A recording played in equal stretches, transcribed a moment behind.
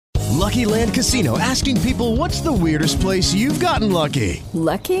Lucky Land Casino, asking people, what's the weirdest place you've gotten lucky?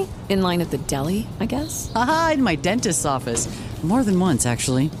 Lucky? In line at the deli, I guess? Aha, in my dentist's office. More than once,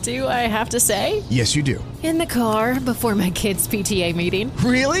 actually. Do I have to say? Yes, you do. In the car before my kids' PTA meeting.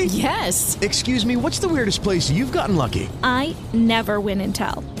 Really? Yes. Excuse me, what's the weirdest place you've gotten lucky? I never win and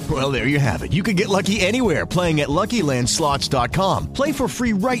tell. Well, there you have it. You can get lucky anywhere, playing at LuckyLandSlots.com. Play for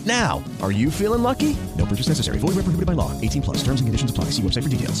free right now. Are you feeling lucky? No purchase necessary. Void where prohibited by law. 18 plus. Terms and conditions apply. See website for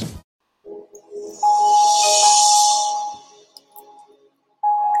details.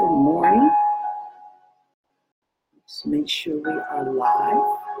 Good morning. Let's make sure we are live.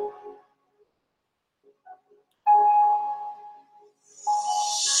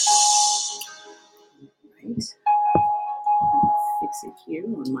 Right. Fix it here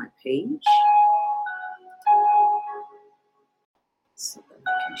on my page so that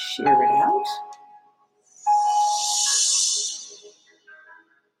I can share it out.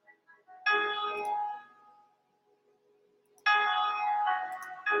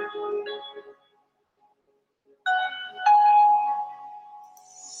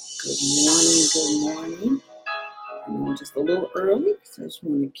 Good morning. I know I'm just a little early, so I just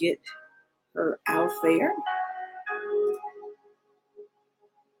want to get her out there.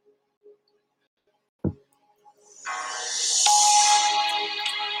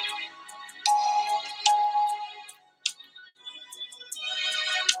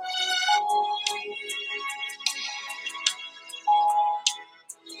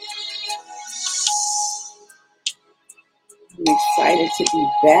 I'm excited to be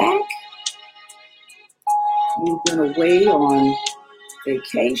back. We've been away on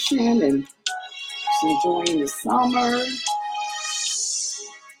vacation and just enjoying the summer.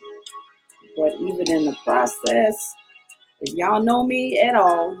 But even in the process, if y'all know me at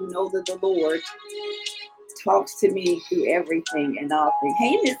all, you know that the Lord talks to me through everything and all things.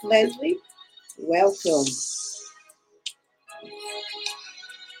 Hey, Miss Leslie, welcome.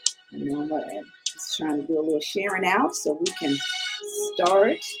 And I'm just trying to do a little sharing out so we can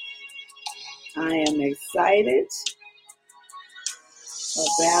start. I am excited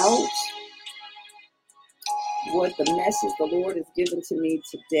about what the message the Lord has given to me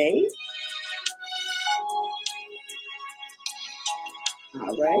today.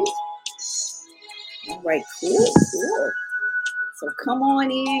 All right, cool. So come on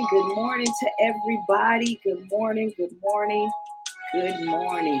in. Good morning to everybody. Good morning.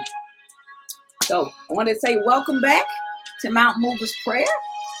 So I want to say welcome back to Mount Movers Prayer,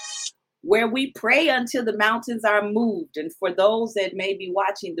 where we pray until the mountains are moved. And for those that may be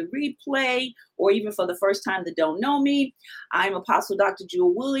watching the replay, or even for the first time that don't know me, I'm Apostle Dr.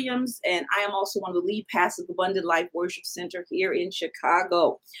 Jewel Williams, and I am also one of the lead pastors of Abundant Life Worship Center here in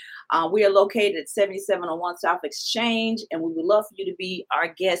Chicago. We are located at 7701 South Exchange, and we would love for you to be our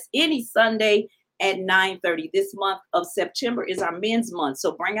guest any Sunday at 9:30. This month of September is our men's month,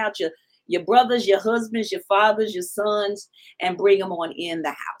 so bring out your brothers, your husbands, your fathers, your sons, and bring them on in the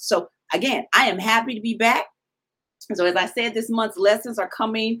house. So again, I am happy to be back. So as I said, this month's lessons are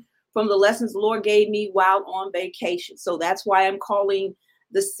coming from the lessons the Lord gave me while on vacation. So that's why I'm calling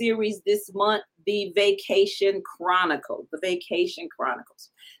the series this month, the Vacation Chronicles, the Vacation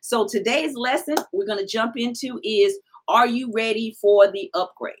Chronicles. So today's lesson we're going to jump into is, are you ready for the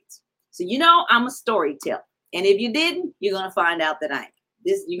upgrades? So, you know, I'm a storyteller. And if you didn't, you're going to find out that I am.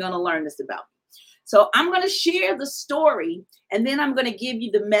 You're going to learn this about me. So I'm going to share the story, and then I'm going to give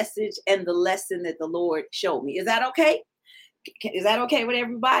you the message and the lesson that the Lord showed me. Is that okay? Is that okay with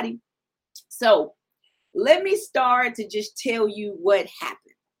everybody? So let me start to just tell you what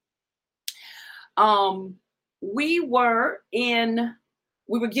happened. We were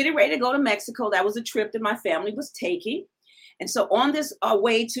getting ready to go to Mexico. That was a trip that my family was taking. And so on this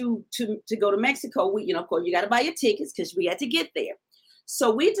way to go to Mexico, of course, you got to buy your tickets because we had to get there. So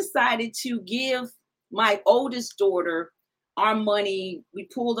we decided to give my oldest daughter our money. We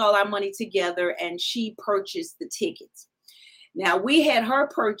pulled all our money together and she purchased the tickets. Now, we had her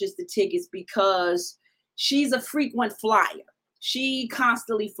purchase the tickets because she's a frequent flyer. She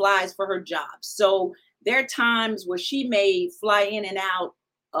constantly flies for her job. So there are times where she may fly in and out,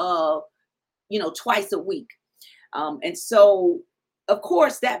 twice a week. And so, of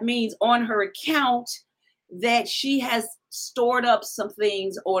course, that means on her account that she has stored up some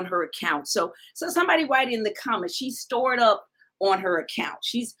things on her account. So somebody write in the comments, she's stored up on her account.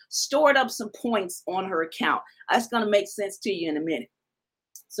 She's stored up some points on her account. That's going to make sense to you in a minute.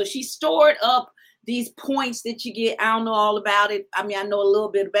 So she stored up these points that you get. I don't know all about it. I mean, I know a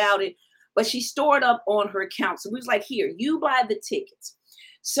little bit about it, but she stored up on her account. So we was like, here, you buy the tickets.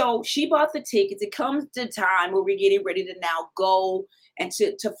 So she bought the tickets. It comes to time where we're getting ready to now go and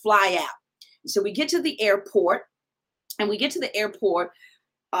to fly out. So we get to the airport, and we get to the airport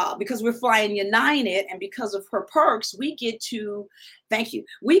because we're flying United, and because of her perks, we get to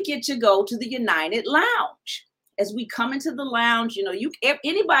go to the United Lounge. As we come into the lounge,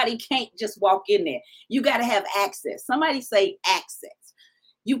 anybody can't just walk in there. You got to have access. Somebody say access.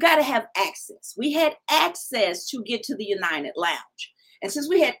 You got to have access. We had access to get to the United Lounge. And since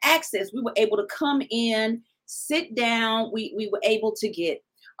we had access, we were able to come in, sit down. We were able to get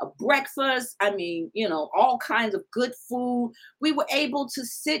a breakfast. All kinds of good food. We were able to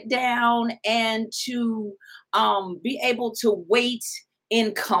sit down and to be able to wait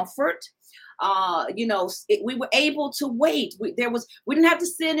in comfort. We were able to wait. We didn't have to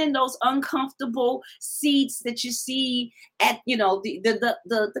sit in those uncomfortable seats that you see at,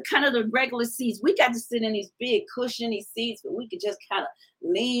 the kind of the regular seats. We got to sit in these big cushiony seats where we could just kind of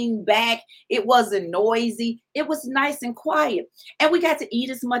lean back. It wasn't noisy. It was nice and quiet. And we got to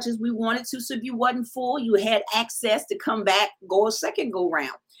eat as much as we wanted to. So if you wasn't full, you had access to come back, go a second go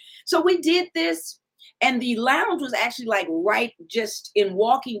round. So we did this. And the lounge was actually like right just in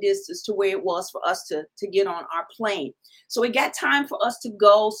walking distance to where it was for us to get on our plane. So it got time for us to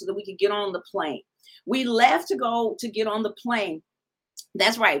go so that we could get on the plane. We left to go to get on the plane.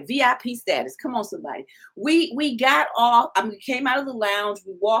 That's right, VIP status. Come on, somebody. We got off. Came out of the lounge.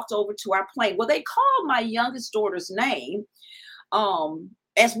 We walked over to our plane. Well, they called my youngest daughter's name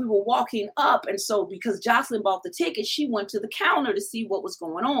as we were walking up. And so because Jocelyn bought the ticket, she went to the counter to see what was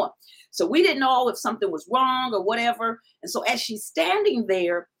going on. So we didn't know if something was wrong or whatever. And so as she's standing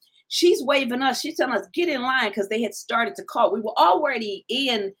there, she's waving us. She's telling us, get in line, because they had started to call. We were already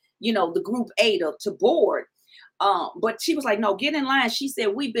in, the group A to board. But she was like, no, get in line. She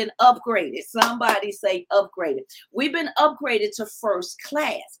said, we've been upgraded. Somebody say upgraded. We've been upgraded to first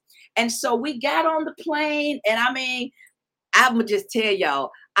class. And so we got on the plane, and I'm going to just tell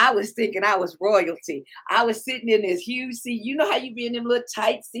y'all, I was thinking I was royalty. I was sitting in this huge seat. You know how you be in them little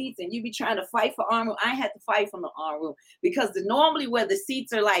tight seats and you be trying to fight for arm room? I had to fight from the arm room because normally where the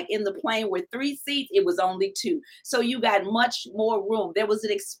seats are like in the plane were 3 seats, it was only 2. So you got much more room. There was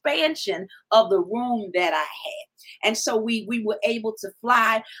an expansion of the room that I had. And so we were able to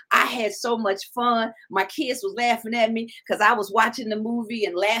fly. I had so much fun. My kids was laughing at me because I was watching the movie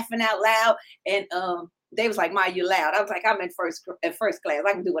and laughing out loud. And they was like, "Ma, you loud." I was like, "I'm in first class.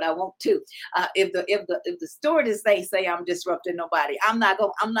 I can do what I want to." If the stewardess say I'm disrupting nobody, I'm not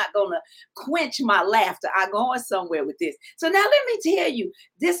gonna quench my laughter. I'm going somewhere with this. So now let me tell you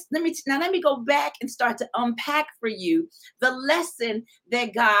this. Let me go back and start to unpack for you the lesson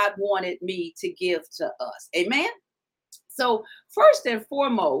that God wanted me to give to us. Amen. So first and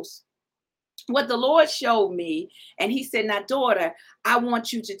foremost, what the Lord showed me, and he said, now, daughter, I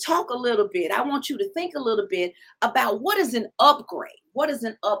want you to talk a little bit. I want you to think a little bit about what is an upgrade. What is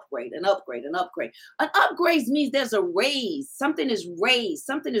an upgrade? An upgrade. An upgrade means there's a raise. Something is raised.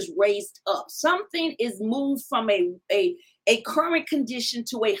 Something is raised up. Something is moved from a current condition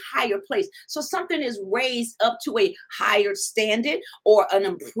to a higher place. So something is raised up to a higher standard or an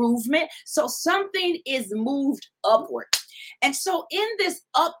improvement. So something is moved upward. And so in this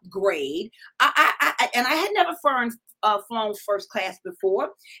upgrade, I had never flown first class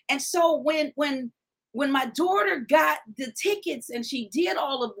before. And so when my daughter got the tickets and she did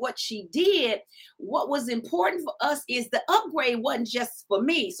all of what she did, what was important for us is the upgrade wasn't just for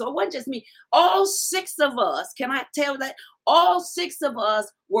me. So it wasn't just me. All 6 of us, can I tell that? All 6 of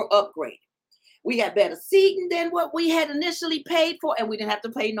us were upgraded. We got better seating than what we had initially paid for, and we didn't have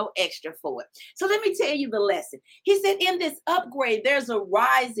to pay no extra for it. So let me tell you the lesson. He said, in this upgrade, there's a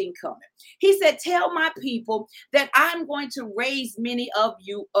rising coming. He said, tell my people that I'm going to raise many of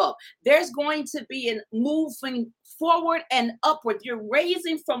you up. There's going to be a moving forward and upward. You're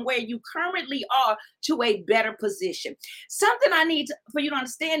raising from where you currently are to a better position. Something I need for you to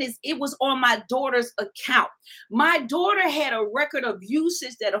understand is it was on my daughter's account. My daughter had a record of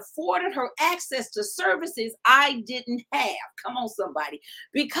usage that afforded her access to services I didn't have. Come on, somebody.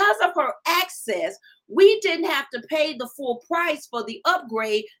 Because of her access, we didn't have to pay the full price for the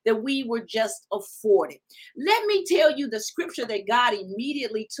upgrade that we were just afforded. Let me tell you the scripture that God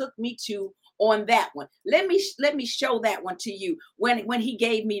immediately took me to on that one. Let me show that one to you. When he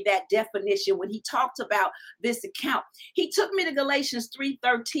gave me that definition, when he talked about this account, he took me to Galatians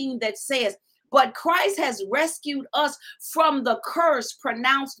 3:13 that says, but Christ has rescued us from the curse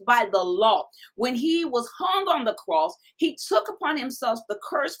pronounced by the law. When he was hung on the cross, he took upon himself the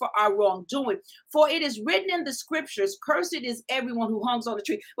curse for our wrongdoing. For it is written in the scriptures, cursed is everyone who hangs on the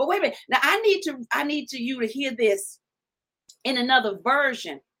tree. But wait a minute. Now I need you to hear this in another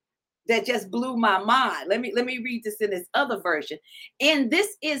version. that just blew my mind. Let me read this in this other version. And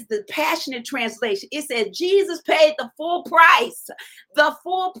this is the Passionate Translation. It said, Jesus paid the full price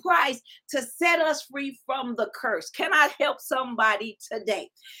to set us free from the curse. Can I help somebody today?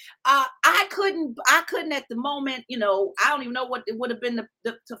 I couldn't at the moment, I don't even know what it would have been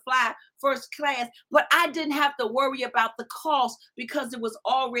to fly first class, but I didn't have to worry about the cost because it was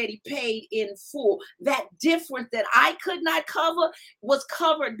already paid in full. That difference that I could not cover was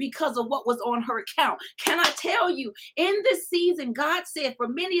covered because of what was on her account. Can I tell you, in this season, God said, for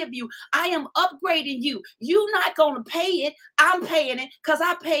many of you, I am upgrading you. You're not going to pay it. I'm paying it because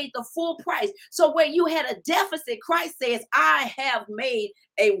I paid the full price. So where you had a deficit, Christ says, I have made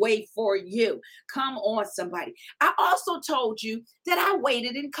a way for you. Come on, somebody. I also told you that I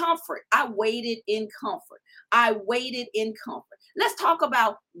waited in comfort. I waited in comfort. I waited in comfort. Let's talk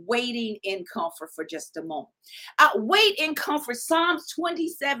about waiting in comfort for just a moment. Wait in comfort. Psalms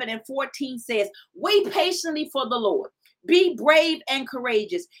 27:14 says, wait patiently for the Lord. Be brave and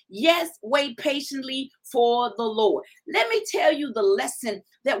courageous. Yes, wait patiently for the Lord. Let me tell you the lesson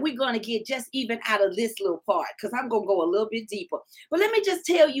that we're going to get just even out of this little part, because I'm going to go a little bit deeper. But let me just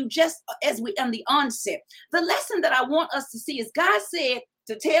tell you, just as we on the onset, the lesson that I want us to see is God said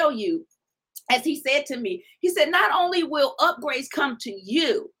to tell you, as he said to me, he said, not only will upgrades come to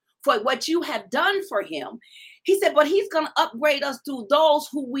you for what you have done for him, he said, but he's going to upgrade us through those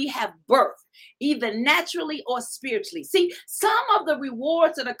who we have birthed, either naturally or spiritually. See, some of the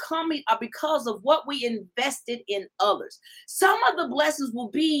rewards that are coming are because of what we invested in others. Some of the blessings will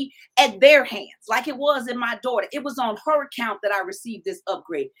be at their hands, like it was in my daughter. It was on her account that I received this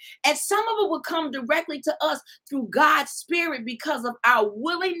upgrade. And some of it will come directly to us through God's Spirit because of our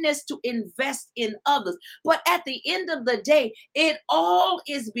willingness to invest in others. But at the end of the day, it all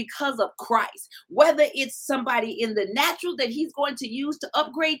is because of Christ, whether it's somebody in the natural that he's going to use to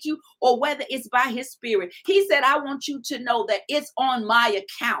upgrade you, or whether it's by his Spirit. He said, I want you to know that it's on my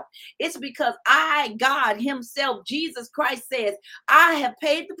account. It's because God himself, Jesus Christ says, I have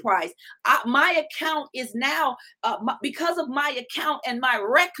paid the price. My account is now, because of my account and my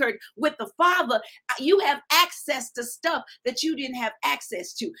record with the Father, you have access to stuff that you didn't have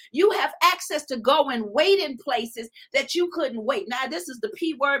access to. You have access to go and wait in places that you couldn't wait. Now, this is the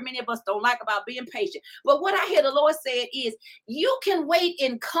P word many of us don't like about being patient. But what I hear the Lord said is, you can wait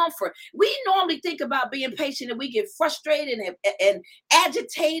in comfort. We normally think about being patient and we get frustrated and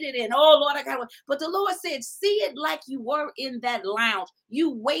agitated and, oh Lord, I got to. But the Lord said, see it like you were in that lounge. You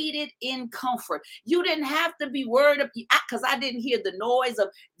waited in comfort. You didn't have to be worried because I didn't hear the noise of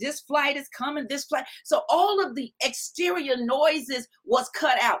this flight is coming, this flight. So all of the exterior noises was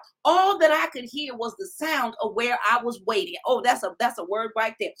cut out. All that I could hear was the sound of where I was waiting. Oh, that's a word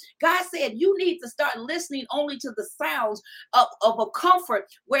right there. God said you need to start listening only to the sounds of a comfort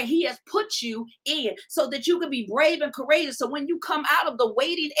where he has put you in, so that you can be brave and courageous. So when you come out of the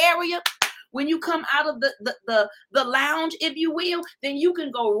waiting area, when you come out of the lounge, if you will, then you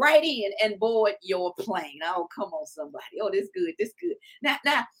can go right in and board your plane. Oh, come on, somebody. Oh, this good. This good.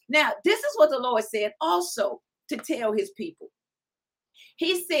 Now, this is what the Lord said also to tell his people.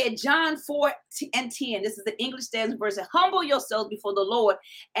 He said, John 4:10, this is the English Standard Version, humble yourselves before the Lord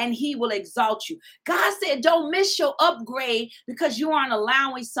and he will exalt you. God said, don't miss your upgrade because you aren't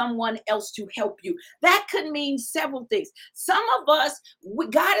allowing someone else to help you. That could mean several things. Some of us,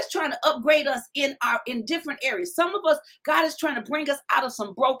 God is trying to upgrade us in different areas. Some of us, God is trying to bring us out of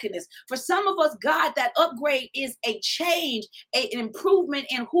some brokenness. For some of us, God, that upgrade is a change, an improvement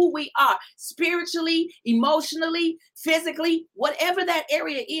in who we are spiritually, emotionally, physically, whatever that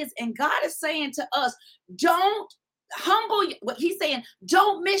area is. And God is saying to us, don't he's saying,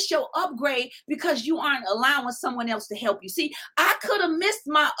 don't miss your upgrade because you aren't allowing someone else to help you. See, I could have missed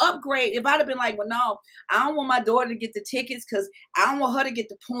my upgrade if I'd have been like, well, no, I don't want my daughter to get the tickets because I don't want her to get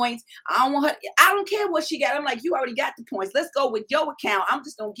the points. I don't care what she got. I'm like, you already got the points. Let's go with your account. I'm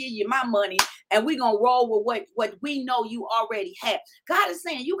just going to give you my money and we're going to roll with what we know you already have. God is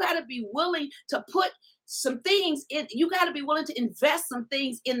saying you got to be willing to put some things in, you got to be willing to invest some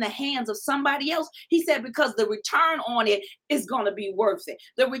things in the hands of somebody else. He said, because the return on it is going to be worth it.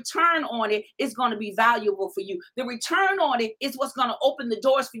 The return on it is going to be valuable for you. The return on it is what's going to open the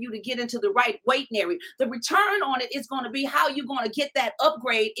doors for you to get into the right waiting area. The return on it is going to be how you're going to get that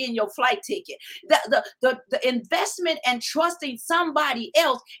upgrade in your flight ticket. The investment and trusting somebody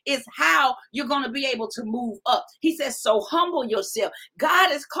else is how you're going to be able to move up. He says, so humble yourself.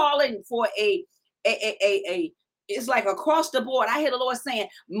 God is calling for it's like across the board. I hear the Lord saying,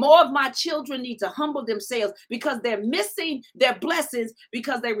 more of my children need to humble themselves because they're missing their blessings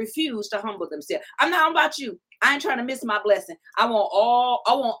because they refuse to humble themselves. I'm not about you. I ain't trying to miss my blessing. I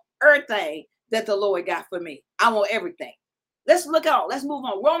want everything that the Lord got for me. I want everything. Let's move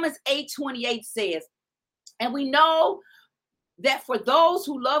on. Romans 8:28 says, and we know that for those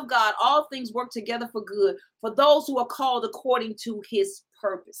who love God, all things work together for good, for those who are called according to his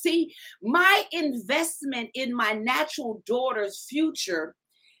purpose. See, my investment in my natural daughter's future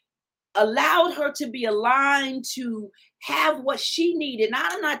allowed her to be aligned to have what she needed. Now,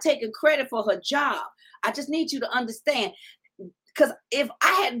 I'm not taking credit for her job. I just need you to understand, because if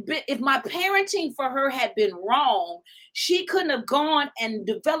my parenting for her had been wrong, she couldn't have gone and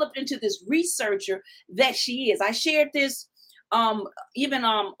developed into this researcher that she is. I shared this even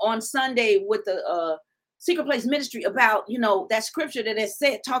on Sunday with the Secret Place Ministry about, that scripture that it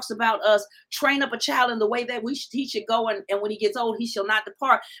said talks about us train up a child in the way that he should go, and when he gets old, he shall not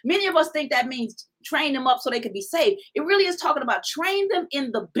depart. Many of us think that means train them up so they could be saved. It really is talking about train them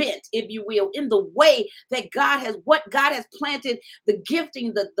in the bent, if you will, in the way that what God has planted, the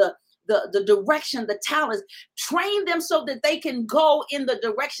gifting, the direction, the talents. Train them so that they can go in the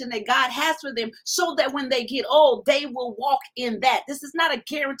direction that God has for them, so that when they get old, they will walk in that. This is not a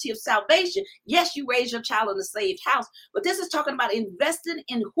guarantee of salvation. Yes, you raise your child in a saved house, but this is talking about investing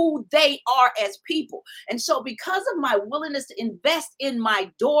in who they are as people. And so because of my willingness to invest in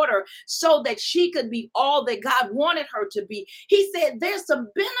my daughter so that she could be all that God wanted her to be, he said there's some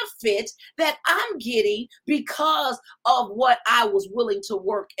benefit that I'm getting because of what I was willing to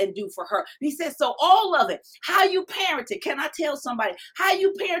work and do for her. He said, so all of it, how you parented, can I tell somebody, how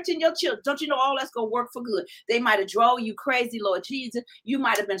you parenting your children, don't you know all that's going to work for good? They might have drove you crazy, Lord Jesus. You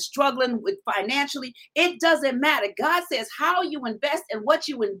might have been struggling with financially. It doesn't matter. God says how you invest and what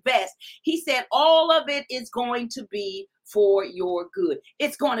you invest. He said all of it is going to be for your good.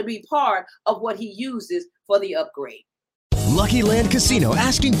 It's going to be part of what he uses for the upgrade. Lucky Land Casino,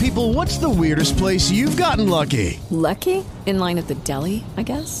 asking people, what's the weirdest place you've gotten lucky? Lucky? In line at the deli, I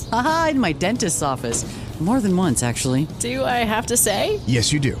guess? Aha, in my dentist's office. More than once, actually. Do I have to say?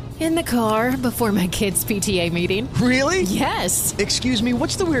 Yes, you do. In the car before my kids' PTA meeting. Really? Yes. Excuse me,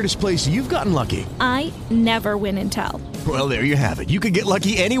 what's the weirdest place you've gotten lucky? I never win and tell. Well, there you have it. You can get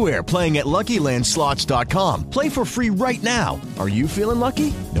lucky anywhere, playing at LuckyLandSlots.com. Play for free right now. Are you feeling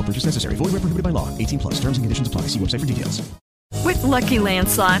lucky? No purchase necessary. Void where prohibited by law. 18+. Terms and conditions apply. See website for details. With Lucky Land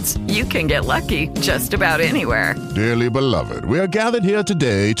Slots, you can get lucky just about anywhere. Dearly beloved, we are gathered here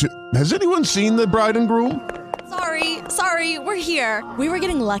today to... Has anyone seen the bride and groom? Sorry, we're here. We were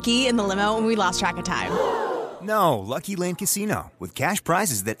getting lucky in the limo and we lost track of time. No, Lucky Land Casino, with cash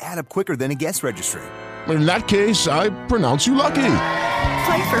prizes that add up quicker than a guest registry. In that case, I pronounce you lucky.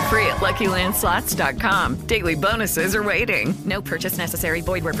 Play for free at LuckyLandSlots.com. Daily bonuses are waiting. No purchase necessary.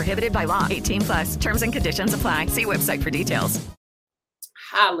 Void where prohibited by law. 18+. Terms and conditions apply. See website for details.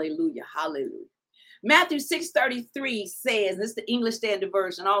 Hallelujah. Hallelujah. Matthew 6:33 says, this is the English Standard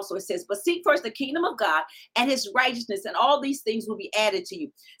Version also, it says, but seek first the kingdom of God and his righteousness, and all these things will be added to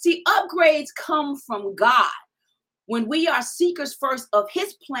you. See, upgrades come from God when we are seekers first of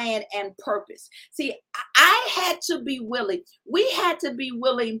his plan and purpose. See, I had to be willing. We had to be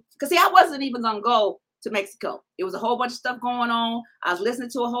willing, because see, I wasn't even going to go to Mexico. It was a whole bunch of stuff going on. I was listening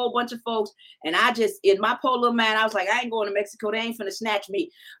to a whole bunch of folks, and I just, in my poor little mind, I was like, I ain't going to Mexico. They ain't finna snatch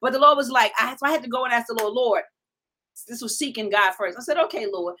me. But the Lord was like, so I had to go and ask the Lord, this was seeking God first. I said, okay,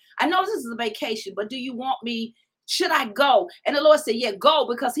 Lord, I know this is a vacation, but do you want me? Should I go? And the Lord said, yeah, go,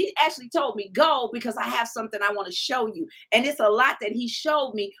 because he actually told me, go, because I have something I want to show you. And it's a lot that he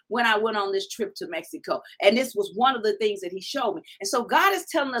showed me when I went on this trip to Mexico. And this was one of the things that he showed me. And so God is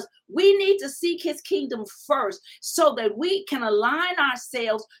telling us we need to seek his kingdom first so that we can align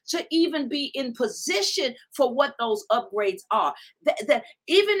ourselves to even be in position for what those upgrades are. That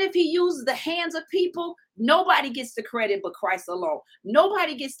even if he uses the hands of people, nobody gets the credit but Christ alone.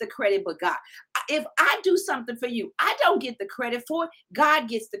 Nobody gets the credit but God. If I do something for you, I don't get the credit for it. God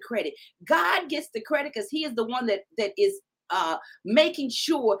gets the credit. God gets the credit because he is the one that is making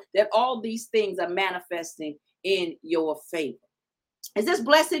sure that all these things are manifesting in your favor. Is this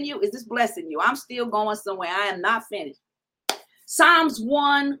blessing you? Is this blessing you? I'm still going somewhere. I am not finished. Psalms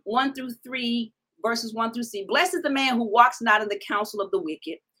 1:1-3, verses 1-6. Blessed is the man who walks not in the counsel of the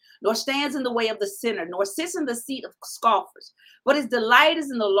wicked, nor stands in the way of the sinner, nor sits in the seat of scoffers. But his delight is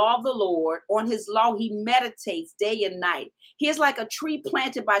in the law of the Lord. On his law he meditates day and night. He is like a tree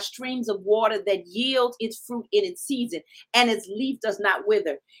planted by streams of water that yields its fruit in its season, and its leaf does not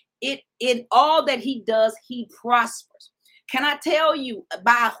wither. In all that he does, he prospers. Can I tell you,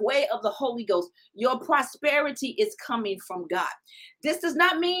 by way of the Holy Ghost, your prosperity is coming from God. This does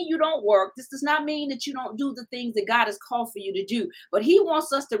not mean you don't work. This does not mean that you don't do the things that God has called for you to do. But he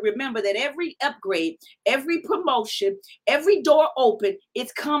wants us to remember that every upgrade, every promotion, every door open,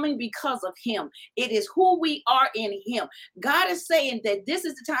 it's coming because of him. It is who we are in him. God is saying that this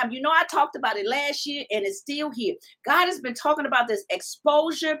is the time. You know, I talked about it last year and it's still here. God has been talking about this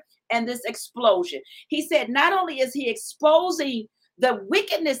exposure and this explosion. He said, not only is he exposing the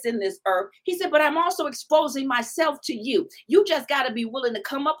wickedness in this earth, he said, but I'm also exposing myself to you. You just got to be willing to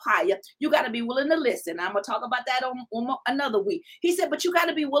come up higher. You got to be willing to listen. I'm going to talk about that on another week. He said, but you got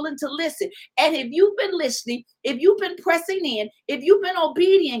to be willing to listen. And if you've been listening, if you've been pressing in, if you've been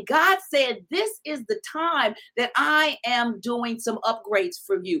obedient, God said, this is the time that I am doing some upgrades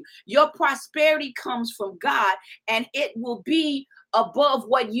for you. Your prosperity comes from God, and it will be above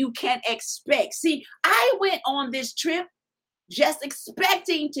what you can expect. See, I went on this trip just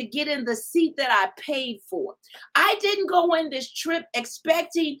expecting to get in the seat that I paid for. I didn't go in this trip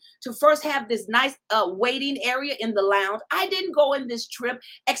expecting to first have this nice waiting area in the lounge. I didn't go in this trip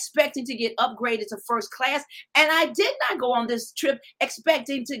expecting to get upgraded to first class. And I did not go on this trip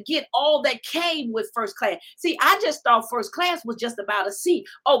expecting to get all that came with first class. See, I just thought first class was just about a seat.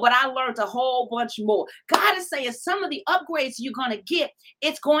 Oh, but I learned a whole bunch more. God is saying some of the upgrades you're going to get,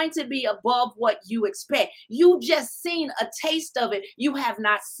 it's going to be above what you expect. You just seen a taste of it. You have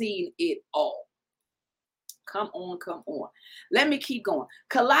not seen it all. Come on, come on. Let me keep going.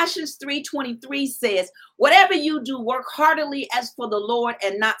 Colossians 3:23 says, whatever you do, work heartily as for the Lord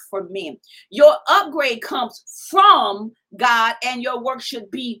and not for men. Your upgrade comes from God, and your work should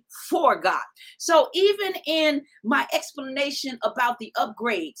be for God. So even in my explanation about the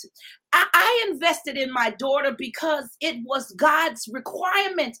upgrades, I invested in my daughter because it was God's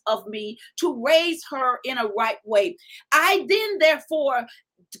requirement of me to raise her in a right way. I then, therefore,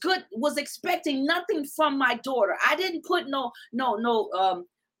 was expecting nothing from my daughter. I didn't put no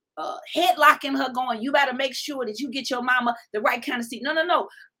headlocking her going, you better make sure that you get your mama the right kind of seat. No.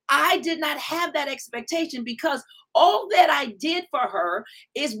 I did not have that expectation because all that I did for her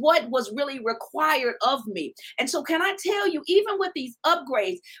is what was really required of me. And so can I tell you, even with these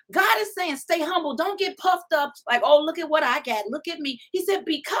upgrades, God is saying, stay humble. Don't get puffed up like, oh, look at what I got. Look at me. He said,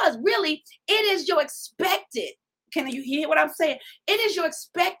 because really it is your expected. Can you hear what I'm saying? It is your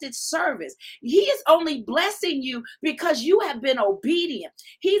expected service. He is only blessing you because you have been obedient.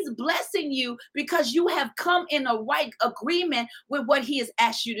 He's blessing you because you have come in a right agreement with what he has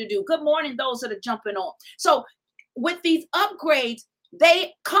asked you to do. Good morning, those that are jumping on. So with these upgrades,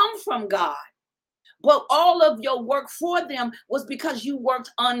 they come from God, but all of your work for them was because you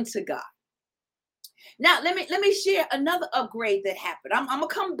worked unto God. Now, let me share another upgrade that happened. I'm gonna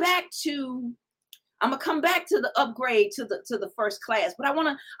come back to the upgrade to the first class, but I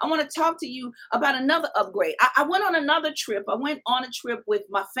want to talk to you about another upgrade. I went on another trip. I went on a trip with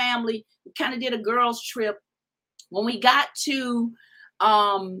my family. We kind of did a girls' trip. When we got to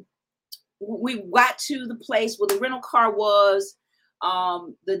the place where the rental car was,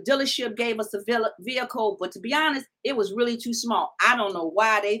 the dealership gave us a vehicle, but to be honest, it was really too small. I don't know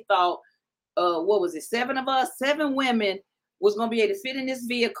why they thought, what was it, 7 women was going to be able to fit in this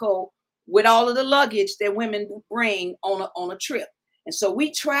vehicle with all of the luggage that women bring on a trip. And so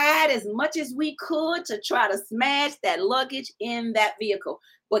we tried as much as we could to try to smash that luggage in that vehicle.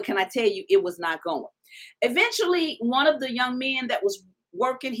 But can I tell you, it was not going. Eventually, one of the young men that was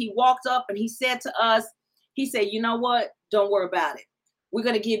working, he walked up and he said to us, he said, you know what? Don't worry about it. We're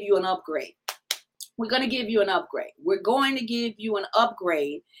going to give you an upgrade. We're going to give you an upgrade. We're going to give you an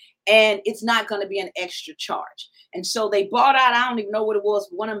upgrade. And it's not going to be an extra charge. And so they bought out, I don't even know what it was,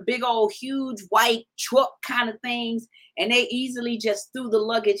 one of them big old huge white truck kind of things. And they easily just threw the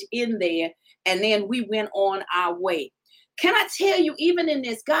luggage in there. And then we went on our way. Can I tell you, even in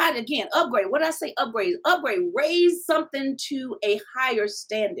this, God, again, upgrade. What did I say? Upgrade, raise something to a higher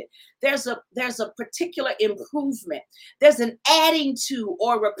standard. There's a particular improvement. There's an adding to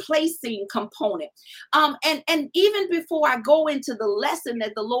or replacing component. And even before I go into the lesson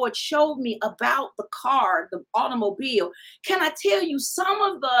that the Lord showed me about the car, the automobile, can I tell you, some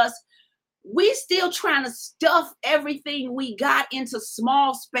of us, we still trying to stuff everything we got into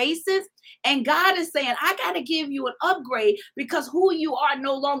small spaces. And God is saying, I got to give you an upgrade because who you are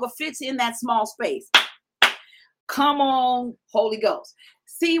no longer fits in that small space. Come on, Holy Ghost.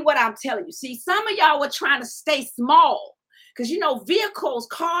 See what I'm telling you. See, some of y'all were trying to stay small. Because, vehicles,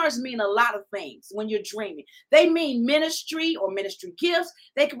 cars mean a lot of things when you're dreaming. They mean ministry or ministry gifts.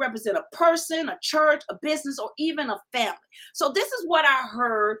 They can represent a person, a church, a business, or even a family. So this is what I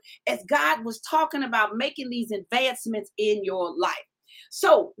heard as God was talking about making these advancements in your life.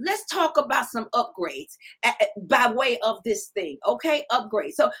 So let's talk about some upgrades by way of this thing. Okay,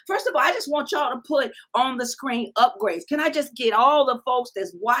 upgrades. So first of all, I just want y'all to put on the screen upgrades. Can I just get all the folks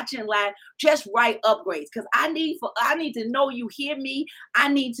that's watching live, just write upgrades? Because I need to know you hear me. I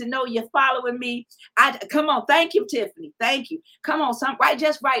need to know you're following me. Come on, thank you, Tiffany. Thank you. Come on,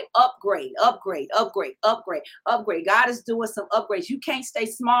 just write upgrade, upgrade, upgrade, upgrade, upgrade. God is doing some upgrades. You can't stay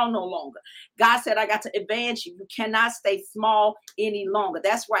small no longer. God said, I got to advance you. You cannot stay small any longer.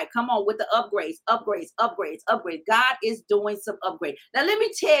 That's right. Come on with the upgrades, upgrades, upgrades, upgrades. God is doing some upgrades. Now, let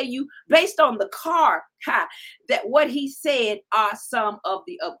me tell you, based on the car, that what he said are some of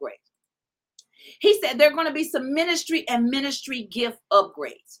the upgrades. He said there are going to be some ministry and ministry gift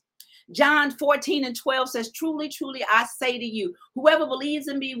upgrades. John 14:12 says, truly, truly, I say to you, whoever believes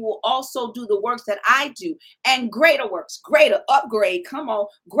in me will also do the works that I do, and greater works, greater upgrade, come on,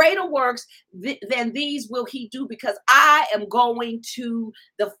 greater works than these will he do, because I am going to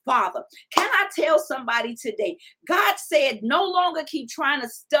the Father. Can I tell somebody today, God said, no longer keep trying to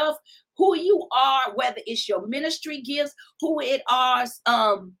stuff who you are, whether it's your ministry gifts, who it are,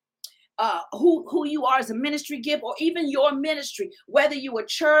 who you are as a ministry gift, or even your ministry, whether you're a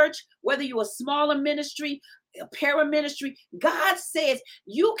church, whether you're a smaller ministry, a para-ministry. God says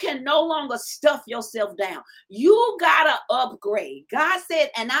you can no longer stuff yourself down. You gotta upgrade. God said,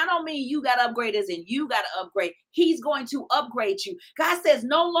 and I don't mean you gotta upgrade as in you gotta upgrade. He's going to upgrade you. God says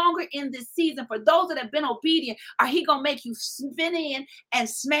no longer in this season, for those that have been obedient, are he going to make you spin in and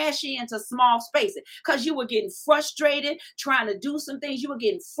smash into small spaces, because you were getting frustrated trying to do some things. You were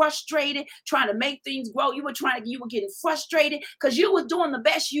getting frustrated trying to make things grow. You were getting frustrated because you were doing the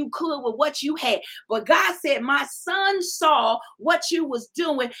best you could with what you had. But God said, my son saw what you was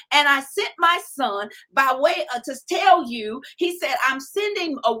doing, and I sent my son by way of to tell you. He said, I'm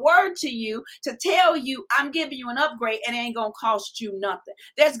sending a word to you to tell you I'm giving you an upgrade, and it ain't gonna cost you nothing.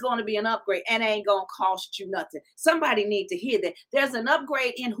 There's going to be an upgrade, and it ain't gonna cost you nothing. Somebody need to hear that. There's an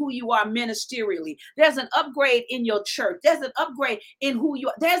upgrade in who you are ministerially. There's an upgrade in your church. There's an upgrade in who you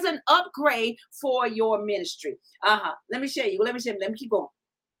are. There's an upgrade for your ministry. Let me show you. Let me keep going.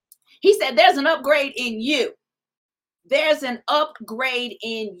 He said there's an upgrade in you. There's an upgrade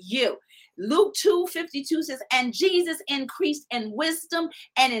in you. Luke 2:52 says, and Jesus increased in wisdom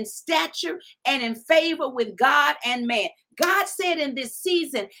and in stature and in favor with God and man. God said in this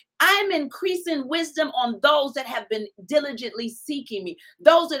season, I'm increasing wisdom on those that have been diligently seeking me,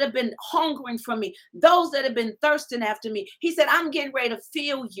 those that have been hungering for me, those that have been thirsting after me. He said, I'm getting ready to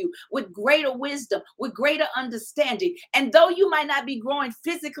fill you with greater wisdom, with greater understanding. And though you might not be growing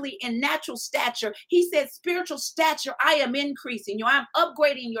physically in natural stature, he said, spiritual stature, I am increasing you. I'm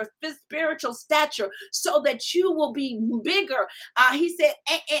upgrading your spiritual stature so that you will be bigger. He said,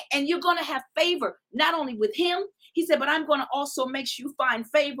 and you're going to have favor, not only with him. He said, but I'm going to also make you find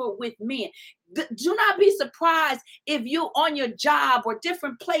favor with men. Do not be surprised if you on your job or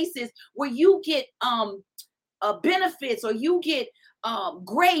different places where you get benefits, or you get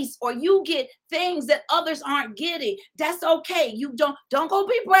grace, or you get things that others aren't getting. That's okay. You don't go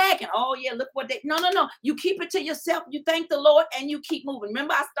be bragging. Oh yeah, look what they. No. You keep it to yourself. You thank the Lord and you keep moving.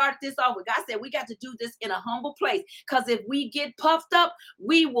 Remember, I started this off with God said we got to do this in a humble place, because if we get puffed up,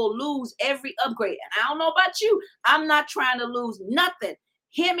 we will lose every upgrade. And I don't know about you. I'm not trying to lose nothing.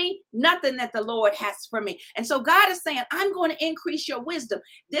 Hear me? Nothing that the Lord has for me. And so God is saying, I'm going to increase your wisdom.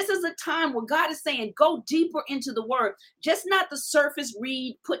 This is a time where God is saying, go deeper into the word. Just not the surface,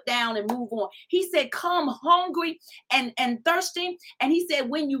 read, put down, and move on. He said, come hungry and thirsting. And he said,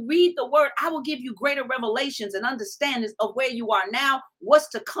 when you read the word, I will give you greater revelations and understandings of where you are now, what's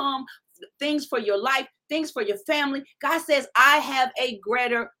to come, things for your life, things for your family. God says, I have a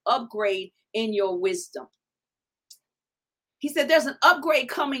greater upgrade in your wisdom. He said there's an upgrade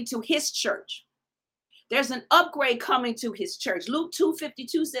coming to his church. There's an upgrade coming to his church. Luke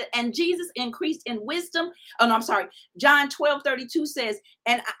 2:52 said, and Jesus increased in wisdom. Oh, no, I'm sorry. John 12:32 says,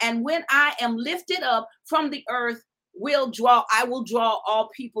 and when I am lifted up from the earth, I will draw all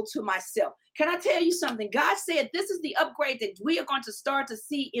people to myself. Can I tell you something? God said this is the upgrade that we are going to start to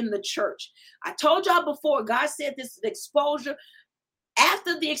see in the church. I told y'all before, God said this is the exposure.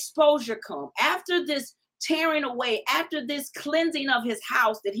 After the exposure come, after this tearing away, after this cleansing of his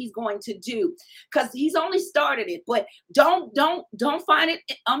house that he's going to do, because he's only started it. But don't find it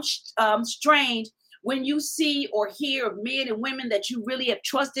strange when you see or hear of men and women that you really have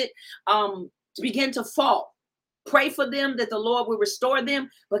trusted to begin to fall. pray for them that the Lord will restore them.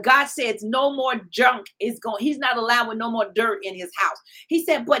 But God says no more junk is going. He's not allowing no more dirt in his house. He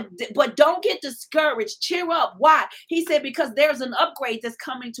said, but don't get discouraged. Cheer up. Why? He said, because there's an upgrade that's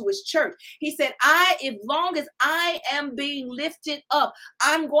coming to his church. He said, as long as I am being lifted up,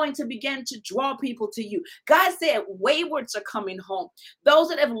 I'm going to begin to draw people to you. God said waywards are coming home. Those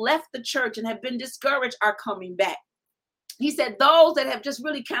that have left the church and have been discouraged are coming back. He said those that have just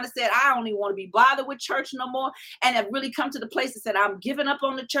really kind of said, I don't even want to be bothered with church no more, and have really come to the place that said, I'm giving up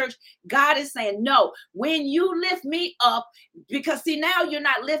on the church. God is saying, no, when you lift me up, because see, now you're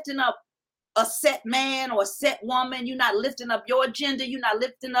not lifting up a set man or a set woman. You're not lifting up your agenda. You're not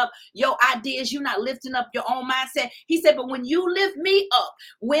lifting up your ideas. You're not lifting up your own mindset. He said, but when you lift me up,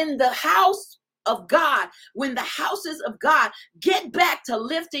 when the house of God, when the houses of God get back to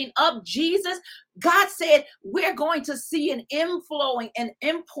lifting up Jesus, God said we're going to see an inflowing and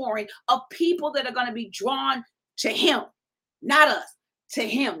impouring of people that are going to be drawn to him, not us, to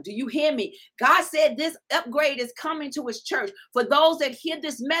him. Do you hear me? God said this upgrade is coming to his church. For those that hear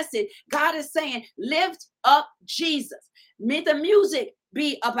this message, God is saying, lift up Jesus. May the music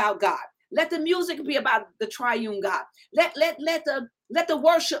be about God. Let the music be about the triune God. Let the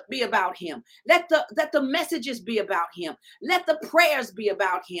worship be about him. Let the messages be about him. Let the prayers be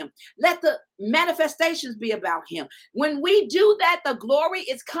about him. Let the manifestations be about him. When we do that, the glory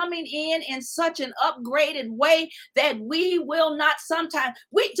is coming in such an upgraded way that we will not sometimes,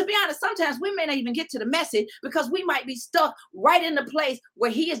 to be honest, sometimes we may not even get to the message because we might be stuck right in the place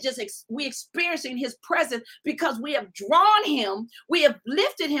where he is just, we experiencing his presence because we have drawn him, we have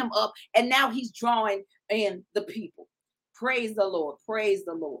lifted him up, and now he's drawing in the people. Praise the Lord. Praise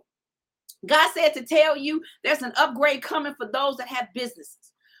the Lord. God said to tell you there's an upgrade coming for those that have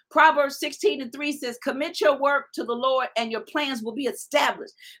businesses. Proverbs 16:3 says, commit your work to the Lord and your plans will be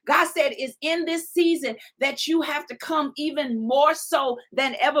established. God said it's in this season that you have to come even more so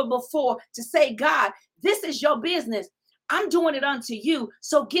than ever before to say, God, this is your business. I'm doing it unto you.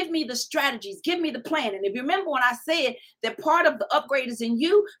 So give me the strategies, give me the plan. And if you remember when I said that part of the upgrade is in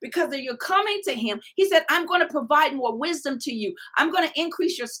you because you're coming to him, he said, I'm going to provide more wisdom to you. I'm going to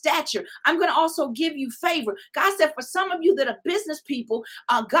increase your stature. I'm going to also give you favor. God said, for some of you that are business people,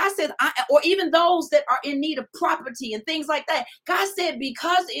 God said, or even those that are in need of property and things like that, God said,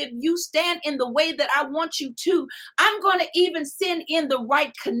 because if you stand in the way that I want you to, I'm going to even send in the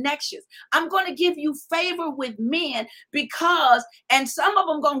right connections. I'm going to give you favor with men and some of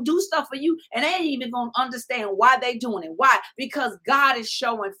them going to do stuff for you and they ain't even going to understand why they doing it. Why? Because God is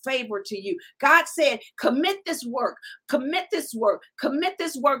showing favor to you. God said, commit this work to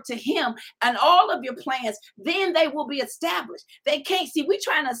him and all of your plans, then they will be established. They can't see, we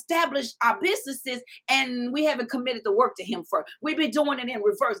trying to establish our businesses and we haven't committed the work to him first. We've been doing it in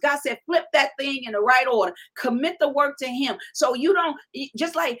reverse. God said, flip that thing in the right order. Commit the work to him. So you don't,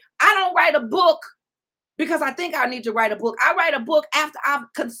 just like I don't write a book because I think I need to write a book. I write a book after I've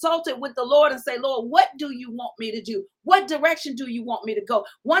consulted with the Lord and say, Lord, what do you want me to do? What direction do you want me to go?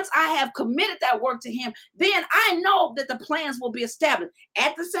 Once I have committed that work to him, then I know that the plans will be established.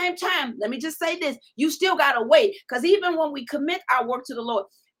 At the same time, let me just say this, you still got to wait, because even when we commit our work to the Lord,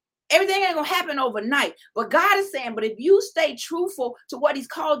 everything ain't going to happen overnight. But God is saying, but if you stay truthful to what he's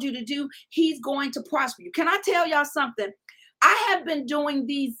called you to do, he's going to prosper you. Can I tell y'all something? I have been doing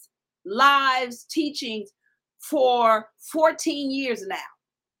these lives teachings for 14 years now.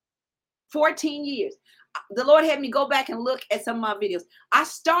 14 years. The Lord had me go back and look at some of my videos. I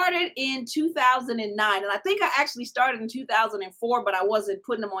started in 2009, and I think I actually started in 2004, but I wasn't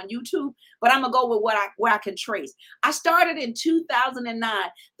putting them on YouTube. But I'm gonna go with where I can trace. I started in 2009.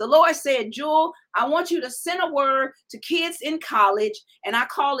 The Lord said, Jewel, I want you to send a word to kids in college, and I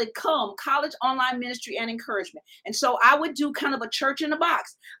call it College Online Ministry and Encouragement. And so I would do kind of a church in a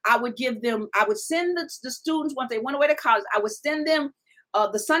box. I would send the students, once they went away to college, I would send them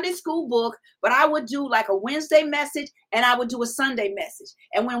the Sunday school book, but I would do like a Wednesday message and I would do a Sunday message.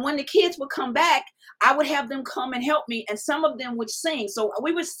 And when the kids would come back, I would have them come and help me, and some of them would sing. So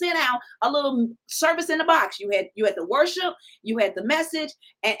we would send out a little service in the box. You had the worship, you had the message,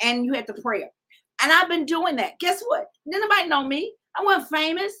 and you had the prayer. And I've been doing that. Guess what? Didn't nobody know me. I wasn't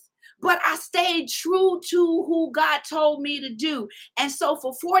famous. But I stayed true to who God told me to do. And so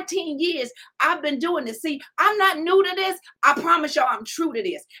for 14 years, I've been doing this. See, I'm not new to this. I promise y'all I'm true to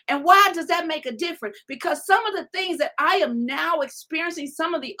this. And why does that make a difference? Because some of the things that I am now experiencing,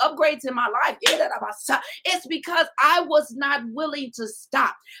 some of the upgrades in my life, it's because I was not willing to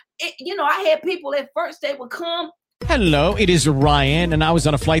stop. I had people at first, they would come Hello, it is Ryan, and I was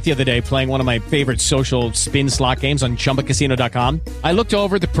on a flight the other day playing one of my favorite social spin slot games on ChumbaCasino.com. I looked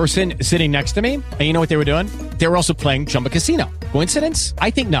over at the person sitting next to me, and you know what they were doing? They were also playing Chumba Casino. Coincidence?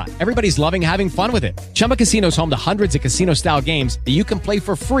 I think not. Everybody's loving having fun with it. Chumba Casino is home to hundreds of casino-style games that you can play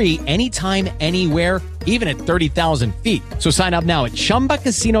for free anytime, anywhere, even at 30,000 feet. So sign up now at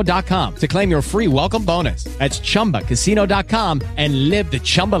ChumbaCasino.com to claim your free welcome bonus. That's ChumbaCasino.com and live the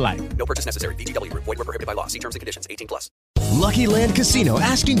Chumba life. No purchase necessary. VGW. Void where prohibited by law. See terms and conditions. 18+. Lucky Land Casino,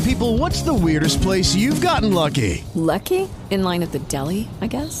 asking people, what's the weirdest place you've gotten lucky? Lucky? In line at the deli, I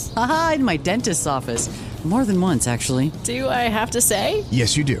guess? Aha, in my dentist's office. More than once, actually. Do I have to say?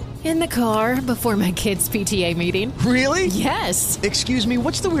 Yes, you do. In the car before my kids' PTA meeting. Really? Yes. Excuse me,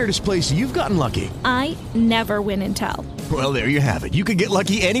 what's the weirdest place you've gotten lucky? I never win and tell. Well, there you have it. You can get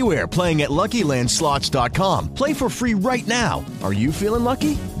lucky anywhere, playing at LuckyLandSlots.com. Play for free right now. Are you feeling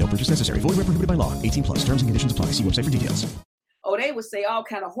lucky? No purchase necessary. Void where prohibited by law. 18+. Terms and conditions apply. See website for details. Oh, they would say all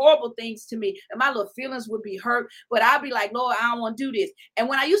kind of horrible things to me, and my little feelings would be hurt. But I'd be like, Lord, I don't want to do this. And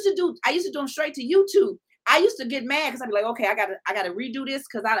when I used to do them straight to YouTube. I used to get mad because I'd be like, okay, I gotta redo this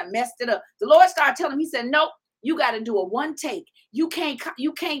because I done messed it up. The Lord started telling me, he said, nope, you got to do a one take. You can't,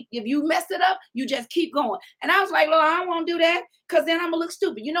 if you mess it up, you just keep going. And I was like, Lord, I don't want to do that because then I'm going to look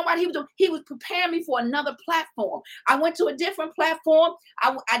stupid. You know what he was doing? He was preparing me for another platform. I went to a different platform.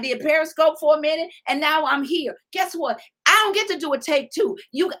 I did Periscope for a minute, and now I'm here. Guess what? I don't get to do a take two.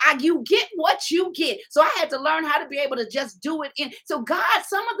 You get what you get. So I had to learn how to be able to just do it. So God,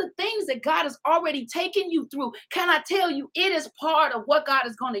 some of the things that God has already taken you through, can I tell you, it is part of what God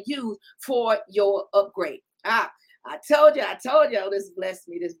is going to use for your upgrade. I told you, this blessed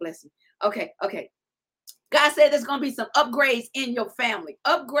me. Okay. God said there's going to be some upgrades in your family.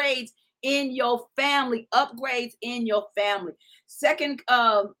 Upgrades in your family. 2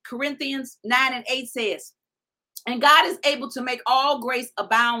 Corinthians 9:8 says, and God is able to make all grace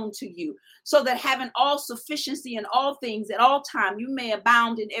abound to you, so that having all sufficiency in all things at all time, you may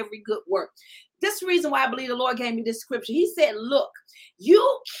abound in every good work. This is the reason why I believe the Lord gave me this scripture. He said, look,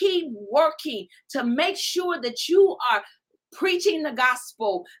 you keep working to make sure that you are preaching the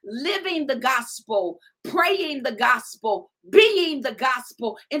gospel, living the gospel, praying the gospel, being the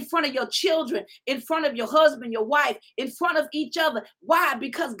gospel in front of your children, in front of your husband, your wife, in front of each other. Why?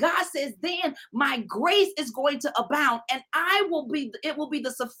 Because God says, then my grace is going to abound, and it will be the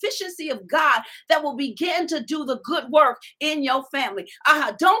sufficiency of God that will begin to do the good work in your family.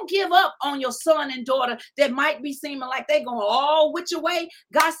 Don't give up on your son and daughter that might be seeming like they're going all which way.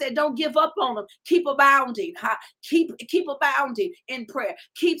 God said, don't give up on them. Keep abounding. Keep abounding in prayer.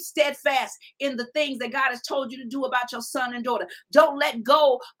 Keep steadfast in the things that God has told you to do about your son and daughter. Don't let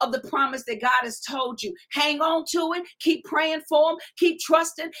go of the promise that God has told you. Hang on to it. Keep praying for them. Keep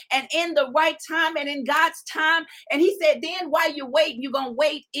trusting. And in the right time and in God's time. And he said, then while you're waiting, you're going to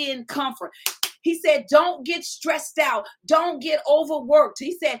wait in comfort. He said, don't get stressed out. Don't get overworked.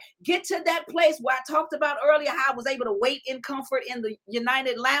 He said, get to that place where I talked about earlier, how I was able to wait in comfort in the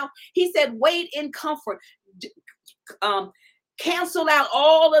United Lounge. He said, wait in comfort. Cancel out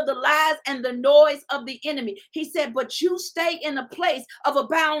all of the lies and the noise of the enemy. He said, but you stay in a place of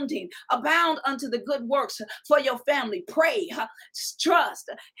abounding, abound unto the good works for your family. Pray, trust,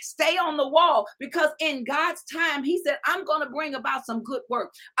 stay on the wall, because in God's time, he said, I'm going to bring about some good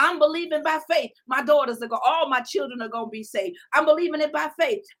work. I'm believing by faith. My daughters all my children are going to be saved. I'm believing it by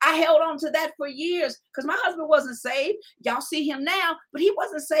faith. I held on to that for years because my husband wasn't saved. Y'all see him now, but he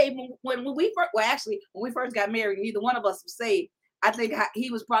wasn't saved when we first got married. Neither one of us was saved. I think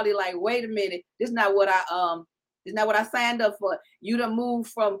he was probably like, wait a minute, this is not what I signed up for. You done moved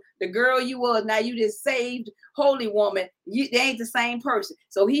from the girl you was, now you this saved holy woman. They ain't the same person.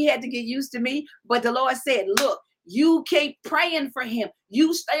 So he had to get used to me. But the Lord said, look, you keep praying for him.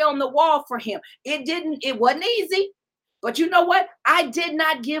 You stay on the wall for him. It wasn't easy. But you know what? I did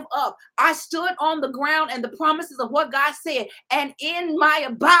not give up. I stood on the ground and the promises of what God said. And in my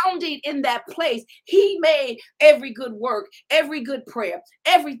abounding in that place, he made every good work, every good prayer,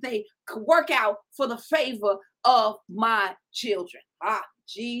 everything work out for the favor of my children.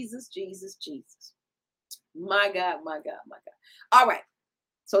 Jesus. My God. All right.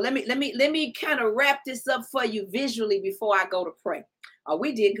 So let me kind of wrap this up for you visually before I go to pray.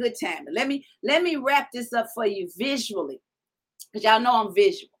 We did good time. Let me wrap this up for you visually, because y'all know I'm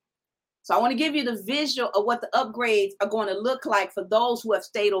visual. So I want to give you the visual of what the upgrades are going to look like for those who have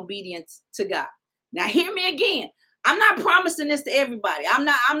stayed obedient to God. Now, hear me again. I'm not promising this to everybody. I'm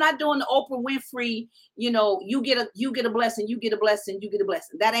not doing the Oprah Winfrey, you get a blessing, you get a blessing, you get a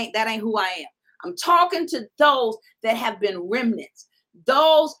blessing. That ain't who I am. I'm talking to those that have been remnants,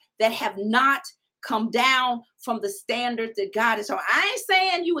 those that have not come down from the standards that God is on. I ain't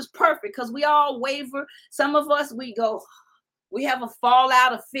saying you was perfect, because we all waver. Some of us, we have a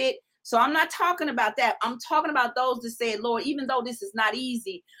fallout, a fit. So I'm not talking about that. I'm talking about those that say, Lord, even though this is not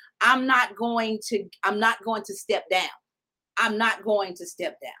easy, I'm not going to step down. I'm not going to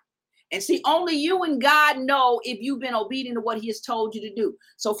step down. And see, only you and God know if you've been obedient to what he has told you to do.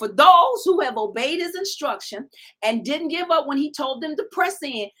 So for those who have obeyed his instruction and didn't give up when he told them to press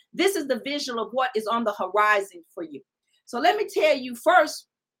in, this is the visual of what is on the horizon for you. So let me tell you first,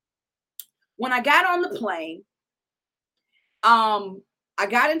 when I got on the plane, I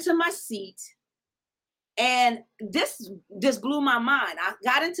got into my seat, and this blew my mind. I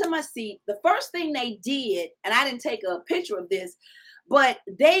got into my seat. The first thing they did, and I didn't take a picture of this, but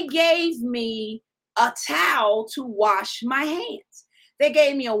they gave me a towel to wash my hands. They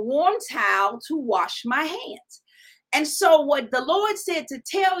gave me a warm towel to wash my hands. And so what the Lord said to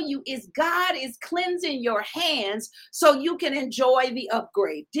tell you is God is cleansing your hands so you can enjoy the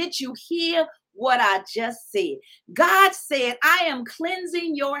upgrade. Did you hear what I just said? God said, I am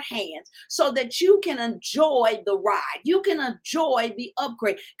cleansing your hands so that you can enjoy the ride. You can enjoy the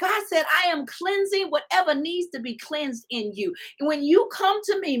upgrade. God said, I am cleansing whatever needs to be cleansed in you. And when you come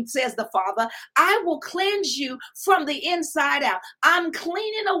to me, says the Father, I will cleanse you from the inside out. I'm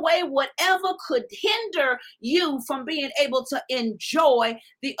cleaning away whatever could hinder you from being able to enjoy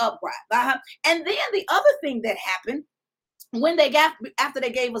the upright. And then the other thing that happened after they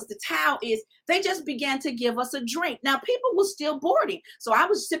gave us the towel is they just began to give us a drink. Now, people were still boarding. So I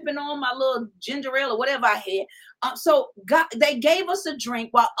was sipping on my little ginger ale or whatever I had. They gave us a drink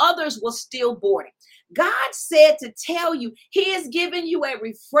while others were still boarding. God said to tell you, he is giving you a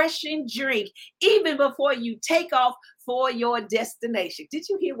refreshing drink even before you take off for your destination. Did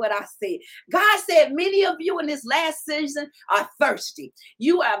you hear what I said? God said many of you in this last season are thirsty.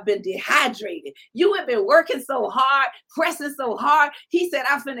 You have been dehydrated. You have been working so hard, pressing so hard. He said,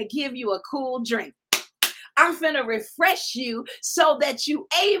 I'm finna give you a cool drink. I'm finna refresh you so that you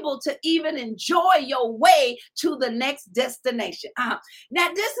able to even enjoy your way to the next destination. Now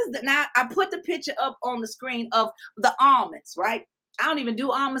I put the picture up on the screen of the almonds, right? I don't even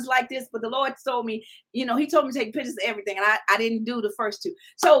do almonds like this, but the Lord told me, he told me to take pictures of everything, and I didn't do the first two.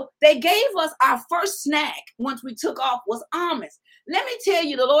 So they gave us our first snack once we took off was almonds. Let me tell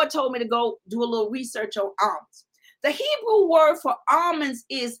you, the Lord told me to go do a little research on almonds. The Hebrew word for almonds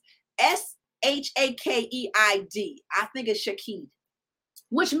is Shakeid. I think it's shakid,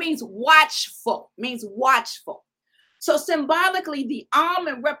 which means watchful, So symbolically, the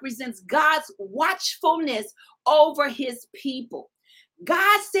almond represents God's watchfulness over his people.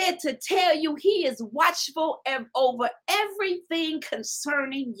 God said to tell you he is watchful over everything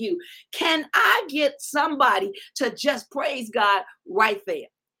concerning you. Can I get somebody to just praise God right there?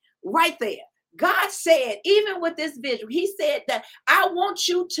 Right there. God said, even with this visual, he said that I want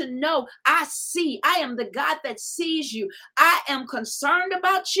you to know I am the God that sees you. I am concerned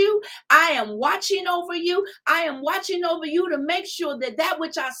about you. I am watching over you. I am watching over you to make sure that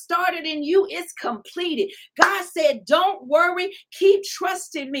which I started in you is completed. God said, don't worry. Keep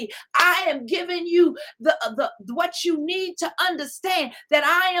trusting me. I am giving you the what you need to understand that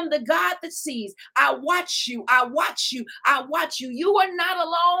I am the God that sees. I watch you. I watch you. I watch you. You are not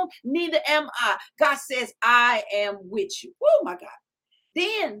alone. Neither am I. God says, I am with you. Oh my God.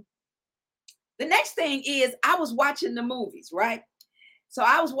 Then the next thing is I was watching the movies, right? So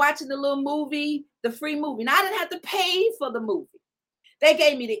I was watching the little movie, the free movie. And I didn't have to pay for the movie. They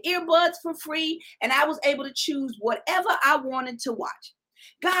gave me the earbuds for free, and I was able to choose whatever I wanted to watch.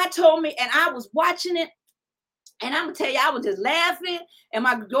 God told me, and I was watching it. And I'm going to tell you, I was just laughing. And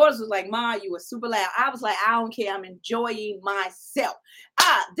my daughters was like, Ma, you were super loud. I was like, I don't care. I'm enjoying myself.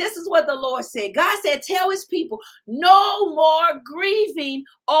 This is what the Lord said. God said, tell his people, no more grieving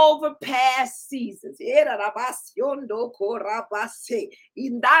over past seasons. He said,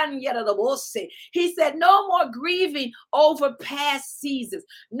 no more grieving over past seasons.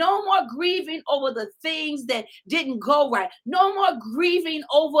 No more grieving over the things that didn't go right. No more grieving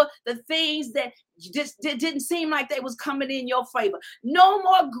over the things that just didn't seem like they was coming in your favor. No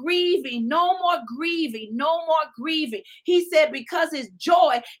more grieving, no more grieving, no more grieving. He said, because his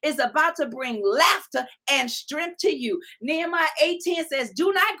joy is about to bring laughter and strength to you. Nehemiah 8:10 says,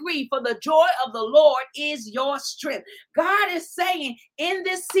 do not grieve, for the joy of the Lord is your strength. God is saying in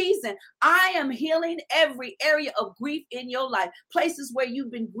this season, I am healing every area of grief in your life. Places where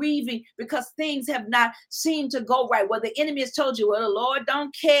you've been grieving because things have not seemed to go right. Where the enemy has told you, well, the Lord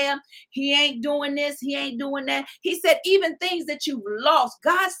don't care. He ain't doing this. He ain't doing that. He said, even things that you've lost.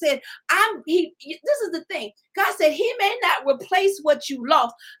 God said, this is the thing. God said he may not replace what you you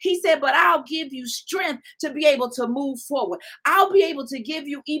lost. He said, but I'll give you strength to be able to move forward. I'll be able to give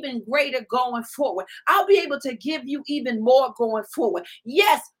you even greater going forward. I'll be able to give you even more going forward.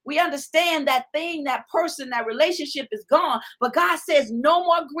 Yes, we understand that thing, that person, that relationship is gone, but God says no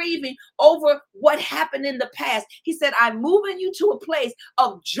more grieving over what happened in the past. He said, I'm moving you to a place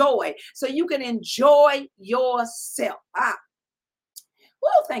of joy so you can enjoy yourself.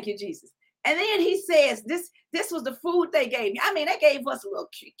 Well, thank you, Jesus. And then he says, this was the food they gave me. I mean, they gave us a little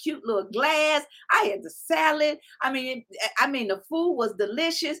cute little glass. I had the salad. I mean, the food was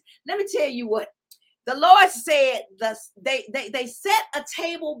delicious. Let me tell you what. The Lord said, they set a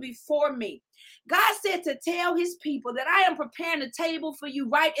table before me. God said to tell his people that I am preparing a table for you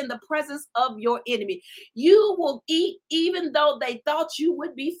right in the presence of your enemy. You will eat even though they thought you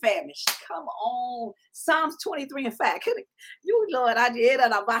would be famished. Come on. Psalms 23:5. You, Lord,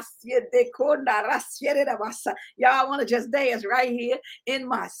 y'all want to just dance right here in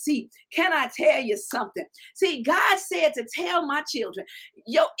my seat. Can I tell you something? See, God said to tell my children,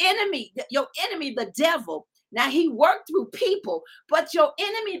 your enemy, the devil. Now, he worked through people, but your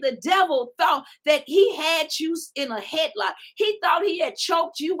enemy, the devil, thought that he had you in a headlock. He thought he had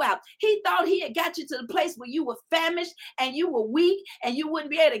choked you out. He thought he had got you to the place where you were famished and you were weak and you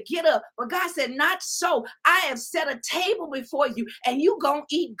wouldn't be able to get up. But God said, not so. I have set a table before you and you gonna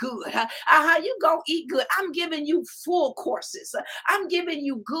eat good. You gonna eat good. I'm giving you full courses. I'm giving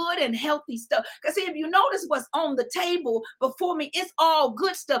you good and healthy stuff. Because if you notice what's on the table before me, it's all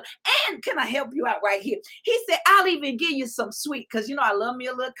good stuff. And can I help you out right here? He said, I'll even give you some sweet, because I love me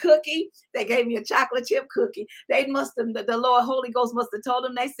a little cookie. They gave me a chocolate chip cookie. They must have, the Lord Holy Ghost must have told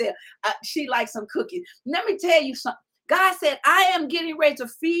them, they said, she likes some cookies. Let me tell you something. God said, I am getting ready to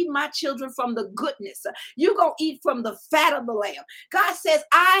feed my children from the goodness. You're going to eat from the fat of the lamb. God says,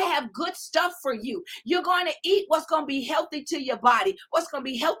 I have good stuff for you. You're going to eat what's going to be healthy to your body, what's going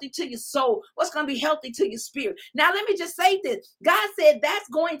to be healthy to your soul, what's going to be healthy to your spirit. Now, let me just say this. God said that's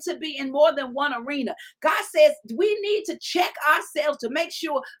going to be in more than one arena. God says we need to check ourselves to make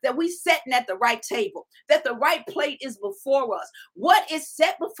sure that we're sitting at the right table, that the right plate is before us. What is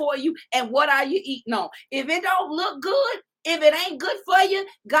set before you and what are you eating on? If it don't look good, if it ain't good for you,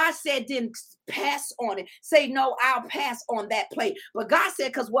 God said, then pass on it. Say, no, I'll pass on that plate. But God said,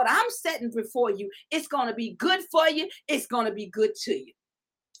 because what I'm setting before you, it's going to be good for you. It's going to be good to you.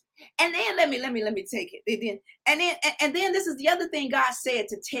 And then let me take it. And then this is the other thing God said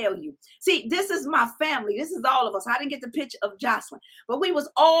to tell you. See, this is my family. This is all of us. I didn't get the picture of Jocelyn, but we was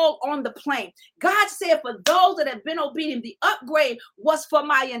all on the plane. God said for those that have been obedient, the upgrade was for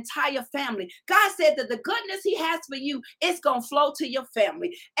my entire family. God said that the goodness he has for you is going to flow to your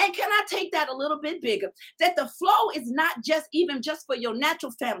family. And can I take that a little bit bigger? That the flow is not just for your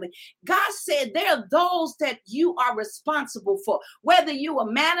natural family. God said there are those that you are responsible for, whether you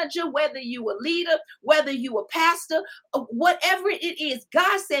a manager, whether you a leader, whether you a pastor, whatever it is.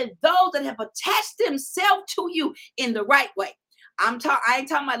 God said those that have attached themselves to you in the right way. I ain't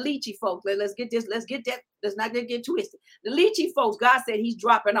talking about lychee folks. Let's get that. Let's not get twisted. The lychee folks, God said he's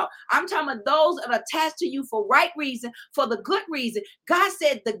dropping off. I'm talking about those that are attached to you for right reason, for the good reason. God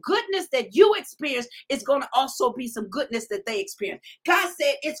said the goodness that you experience is going to also be some goodness that they experience. God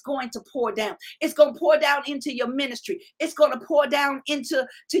said it's going to pour down. It's going to pour down into your ministry. It's going to pour down into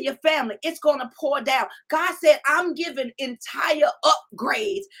your family. It's going to pour down. God said, I'm giving entire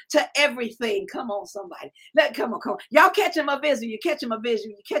upgrades to everything. Come on, somebody. Come on. Y'all catching my vision. You're catching my vision.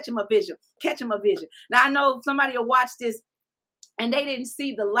 You're catching my vision. Catching my vision. Now, I know somebody will watch this and they didn't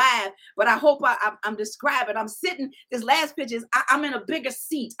see the live, but I hope I'm describing. I'm sitting, this last picture is, I'm in a bigger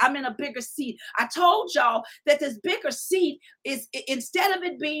seat. I'm in a bigger seat. I told y'all that this bigger seat is, instead of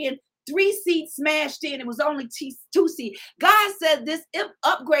it being 3 seats smashed in, it was only 2 seats. God said this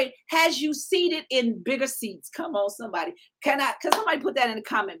upgrade has you seated in bigger seats. Come on, somebody. Can somebody put that in the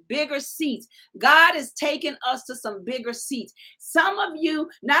comment? Bigger seats. God is taking us to some bigger seats. Some of you,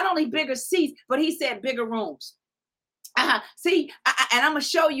 not only bigger seats, but he said bigger rooms. See, and I'm gonna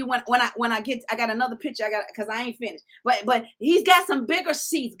show you when I get. I got another picture. Because I ain't finished. But he's got some bigger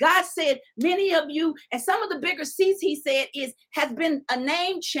seats. God said many of you, and some of the bigger seats, he said, has been a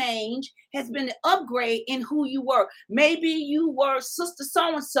name change, has been an upgrade in who you were. Maybe you were sister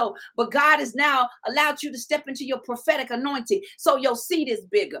so and so, but God has now allowed you to step into your prophetic anointing, so your seat is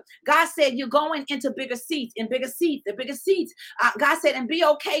bigger. God said you're going into bigger seats, and bigger seats, and bigger seats. God said, and be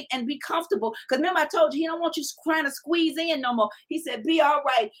okay and be comfortable. Because remember, I told you he don't want you trying to squeeze in no more. He said, be all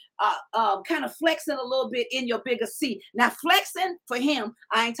right, kind of flexing a little bit in your bigger seat. Now, flexing for him,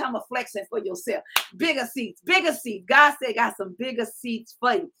 I ain't talking about flexing for yourself. Bigger seats, bigger seats. God said, got some bigger seats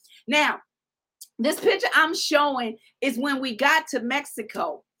for you. Now, This picture I'm showing is when we got to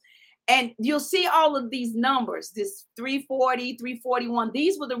Mexico. And you'll see all of these numbers, this 340, 341.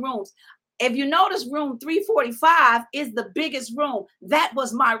 These were the rooms. If you notice, room 345 is the biggest room. That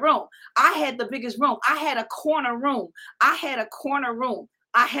was my room. I had the biggest room. I had a corner room. I had a corner room.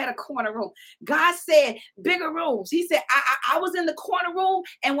 God said bigger rooms. He said, I was in the corner room.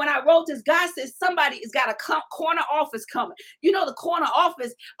 And when I wrote this, God said, somebody has got a corner office coming. You know, the corner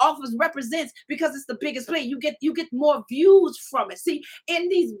office represents, because it's the biggest place, you get more views from it. See, in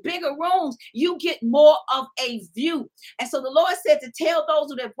these bigger rooms, you get more of a view. And so the Lord said to tell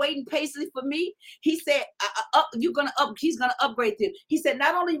those who are waiting patiently for me, he said, he's going to upgrade them. He said,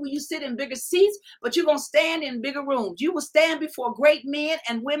 not only will you sit in bigger seats, but you're going to stand in bigger rooms. You will stand before great men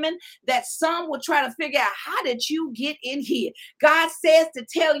and women that some will try to figure out, how did you get in here? God says to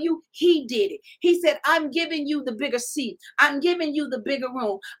tell you he did it. He said, I'm giving you the bigger seat. I'm giving you the bigger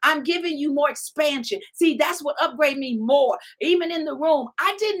room. I'm giving you more expansion. See, that's what upgrade me more. Even in the room,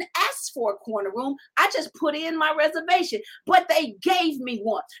 I didn't ask for a corner room. I just put in my reservation, but they gave me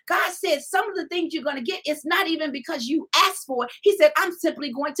one. God said, some of the things you're going to get, it's not even because you asked for it. He said, I'm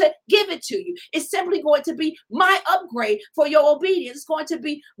simply going to give it to you. It's simply going to be my upgrade for your obedience. It's going to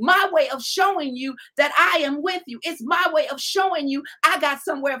be my way of showing you that I am with you. It's my way of showing you I got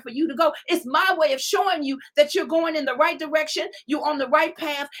somewhere for you to go. It's my way of showing you that you're going in the right direction. You're on the right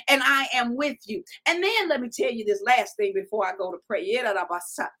path, and I am with you. And then let me tell you this last thing before I go to pray.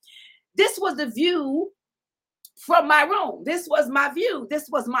 This was the view from my room. This was my view.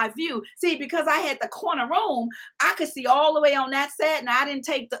 See, because I had the corner room, I could see all the way on that side. Now, I didn't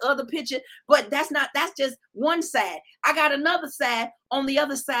take the other picture, but that's just one side. I got another side on the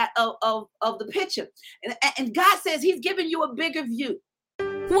other side of the picture. And God says he's giving you a bigger view.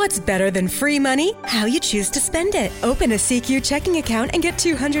 What's better than free money? How you choose to spend it. Open a CQ checking account and get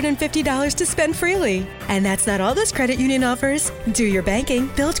 $250 to spend freely. And that's not all this credit union offers. Do your banking,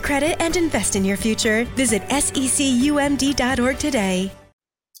 build credit, and invest in your future. Visit secumd.org today.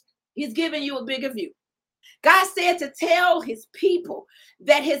 He's giving you a bigger view. God said to tell his people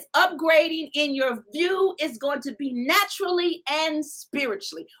that his upgrading in your view is going to be naturally and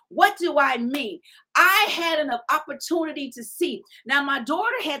spiritually. What do I mean? I had an opportunity to see. Now, my daughter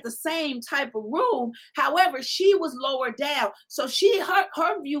had the same type of room. However, she was lower down. So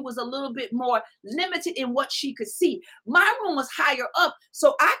her view was a little bit more limited in what she could see. My room was higher up.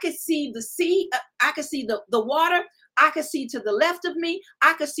 So I could see the sea. I could see the water. I could see to the left of me.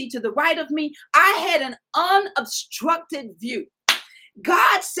 I could see to the right of me. I had an unobstructed view.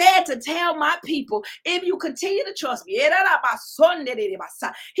 God said to tell my people, if you continue to trust me,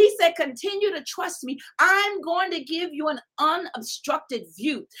 he said, continue to trust me. I'm going to give you an unobstructed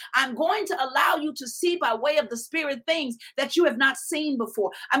view. I'm going to allow you to see by way of the Spirit things that you have not seen before.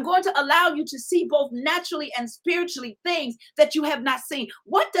 I'm going to allow you to see both naturally and spiritually things that you have not seen.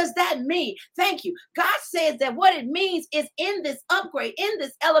 What does that mean? Thank you. God says that what it means is in this upgrade, in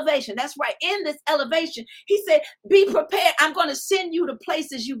this elevation. That's right. In this elevation, he said, be prepared. I'm going to send you to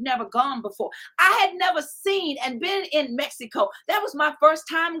places you've never gone before. I had never seen and been in Mexico. That was my first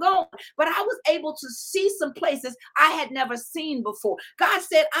time going, but I was able to see some places I had never seen before. God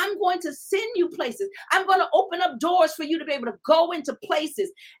said, I'm going to send you places. I'm going to open up doors for you to be able to go into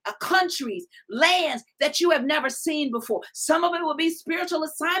places, countries, lands that you have never seen before. Some of it will be spiritual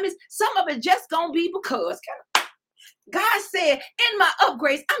assignments. Some of it just going to be because God said, in my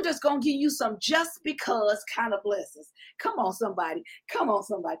upgrades, I'm just going to give you some just because kind of blessings. Come on, somebody.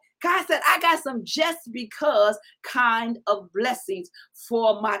 God said, I got some just because kind of blessings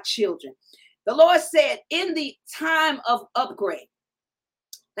for my children. The Lord said, in the time of upgrade,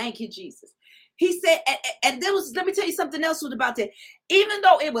 thank you, Jesus. He said, and there was, let me tell you something else was about that. Even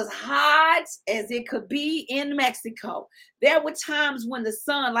though it was hot as it could be in Mexico, there were times when the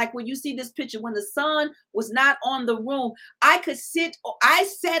sun, like when you see this picture, when the sun was not on the room, I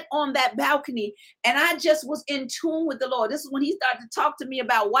sat on that balcony and I just was in tune with the Lord. This is when he started to talk to me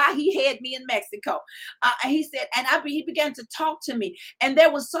about why he had me in Mexico. He said, and he began to talk to me, and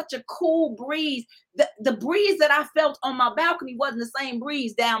there was such a cool breeze. The breeze that I felt on my balcony wasn't the same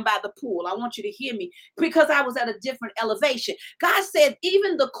breeze down by the pool. I want you to hear me, because I was at a different elevation. God said,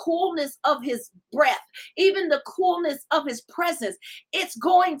 even the coolness of his breath, even the coolness of his presence, it's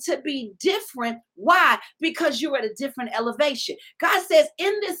going to be different. Why? Because you're at a different elevation. God says,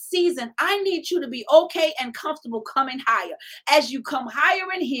 in this season, I need you to be okay and comfortable coming higher. As you come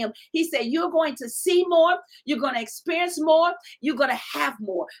higher in him, he said, you're going to see more, you're going to experience more, you're going to have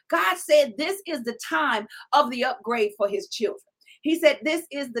more. God said, this is the time of the upgrade for his children. He said, this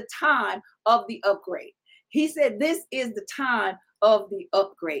is the time of the upgrade. He said, this is the time of the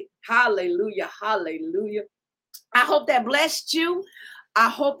upgrade. Hallelujah. Hallelujah. I hope that blessed you. I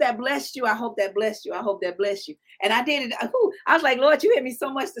hope that blessed you. I hope that blessed you. I hope that blessed you. And I did it. I was like, Lord, you had me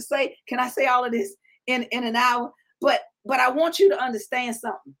so much to say. Can I say all of this in an hour? But I want you to understand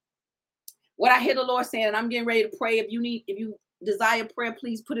something. What I hear the Lord saying, and I'm getting ready to pray. If you desire prayer,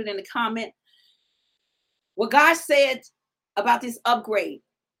 please put it in the comment. What God said about this upgrade,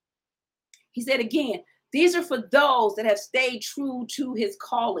 he said again, these are for those that have stayed true to his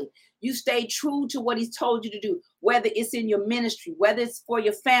calling. You stay true to what he's told you to do, whether it's in your ministry, whether it's for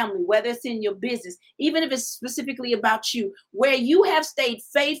your family, whether it's in your business, even if it's specifically about you, where you have stayed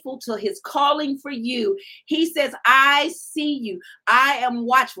faithful to his calling for you. He says, I see you. I am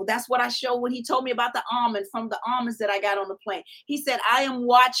watchful. That's what I showed when he told me about the almond, from the almonds that I got on the plane. He said, I am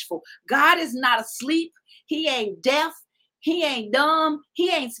watchful. God is not asleep. He ain't deaf. He ain't dumb. He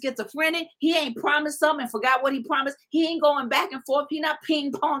ain't schizophrenic. He ain't promised something and forgot what he promised. He ain't going back and forth. He not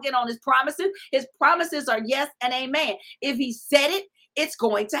ping-ponging on his promises. His promises are yes and amen. If he said it, it's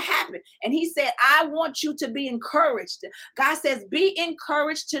going to happen. And he said, I want you to be encouraged. God says, be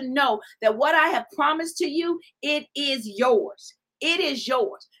encouraged to know that what I have promised to you, it is yours. It is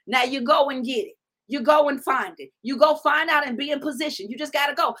yours. Now you go and get it. You go and find it. You go find out and be in position. You just got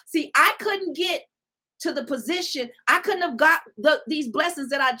to go. See, I couldn't get to the position. I couldn't have got these blessings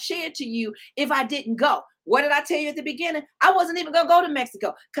that I shared to you if I didn't go. What did I tell you at the beginning? I wasn't even going to go to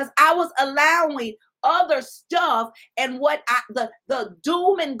Mexico because I was allowing other stuff and the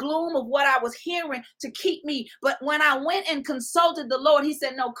doom and gloom of what I was hearing to keep me. But when I went and consulted the Lord, he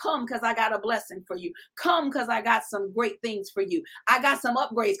said, no, come because I got a blessing for you. Come because I got some great things for you. I got some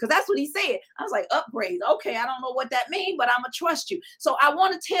upgrades, because that's what he said. I was like, upgrades. Okay, I don't know what that means, but I'm going to trust you. So I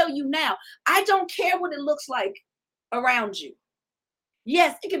want to tell you now, I don't care what it looks like around you.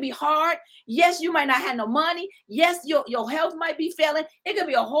 Yes, it can be hard. Yes, you might not have no money. Yes, your health might be failing. It could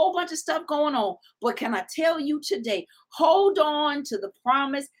be a whole bunch of stuff going on. But can I tell you today, hold on to the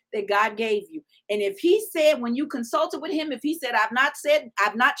promise that God gave you. And if he said, when you consulted with him, if he said,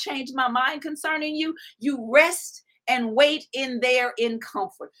 I've not changed my mind concerning you, you rest and wait in there in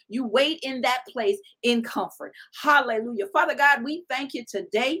comfort. You wait in that place in comfort. Hallelujah. Father God, we thank you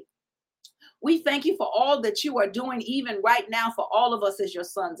today. We thank you for all that you are doing even right now for all of us as your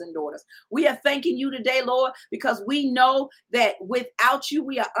sons and daughters. We are thanking you today, Lord, because we know that without you,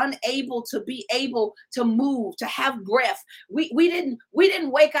 we are unable to be able to move, to have breath. We didn't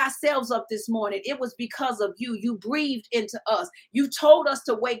wake ourselves up this morning. It was because of you. You breathed into us. You told us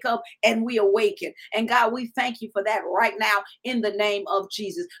to wake up and we awakened. And God, we thank you for that right now in the name of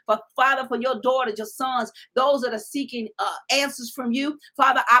Jesus. But Father, for your daughters, your sons, those that are seeking answers from you,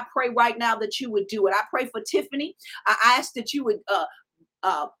 Father, I pray right now that you would do it. I pray for Tiffany. I ask that you would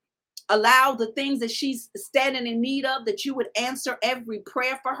allow the things that she's standing in need of, that you would answer every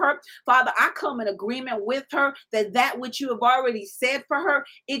prayer for her. Father, I come in agreement with her that which you have already said for her,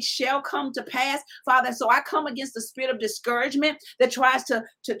 it shall come to pass. Father, so I come against the spirit of discouragement that tries to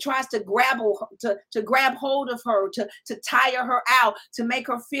grab hold of her, to tire her out, to make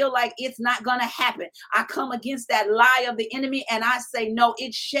her feel like it's not going to happen. I come against that lie of the enemy and I say, no,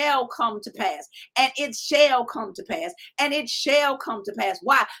 it shall come to pass, and it shall come to pass, and it shall come to pass.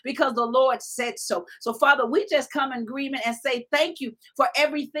 Why? Because the Lord said so. So Father, we just come in agreement and say thank you for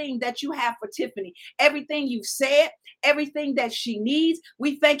everything that you have for Tiffany, everything you've said, everything that she needs.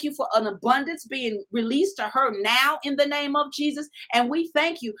 We thank you for an abundance being released to her now in the name of Jesus. And we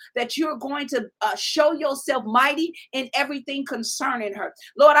thank you that you're going to show yourself mighty in everything concerning her.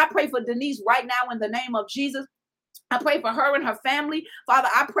 Lord, I pray for Denise right now in the name of Jesus. I pray for her and her family. Father,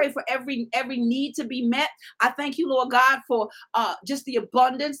 I pray for every need to be met. I thank you, Lord God, for just the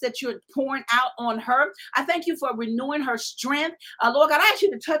abundance that you're pouring out on her. I thank you for renewing her strength. Lord God, I ask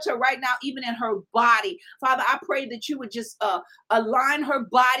you to touch her right now, even in her body. Father, I pray that you would just align her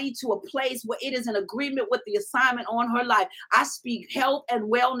body to a place where it is in agreement with the assignment on her life. I speak health and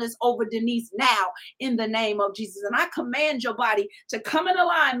wellness over Denise now in the name of Jesus. And I command your body to come in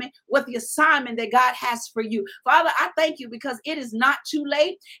alignment with the assignment that God has for you. Father, I thank you because it is not too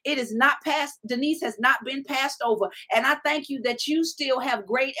late. It is not past. Denise has not been passed over. And I thank you that you still have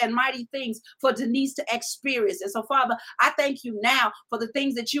great and mighty things for Denise to experience. And so, Father, I thank you now for the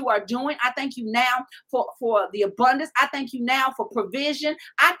things that you are doing. I thank you now for the abundance. I thank you now for provision.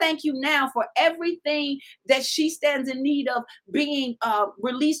 I thank you now for everything that she stands in need of being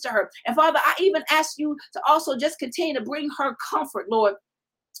released to her. And Father, I even ask you to also just continue to bring her comfort, Lord.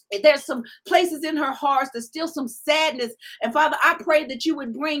 There's some places in her heart, there's still some sadness. And Father, I pray that you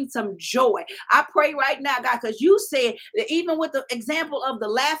would bring some joy. I pray right now, God, because you said that even with the example of the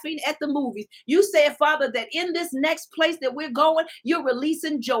laughing at the movies, you said, Father, that in this next place that we're going, you're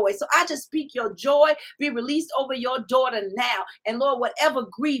releasing joy. So I just speak your joy be released over your daughter now. And Lord, whatever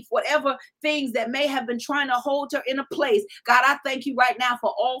grief, whatever things that may have been trying to hold her in a place, God, I thank you right now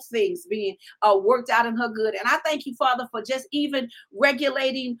for all things being worked out in her good. And I thank you, Father, for just even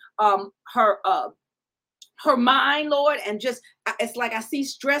regulating her mind, Lord, and just it's like I see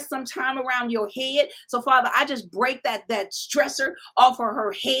stress sometime around your head. So Father, I just break that stressor off of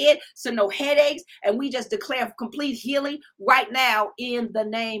her head, so no headaches, and we just declare complete healing right now in the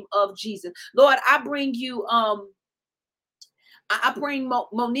name of Jesus. Lord, I bring you I bring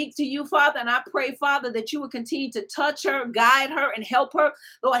Monique to you, Father, and I pray, Father, that you would continue to touch her, guide her, and help her.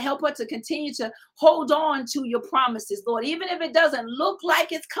 Lord, help her to continue to hold on to your promises, Lord. Even if it doesn't look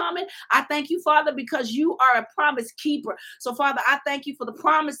like it's coming, I thank you, Father, because you are a promise keeper. So, Father, I thank you for the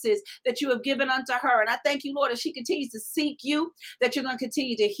promises that you have given unto her. And I thank you, Lord, as she continues to seek you, that you're going to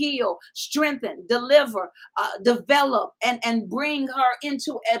continue to heal, strengthen, deliver, develop, and bring her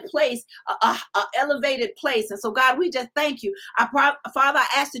into a place, a elevated place. And so, God, we just thank you. Father, I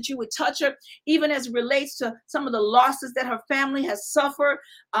ask that you would touch her, even as it relates to some of the losses that her family has suffered.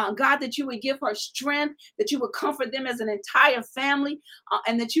 God, that you would give her strength, that you would comfort them as an entire family,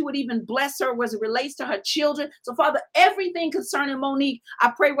 and that you would even bless her as it relates to her children. So, Father, everything concerning Monique,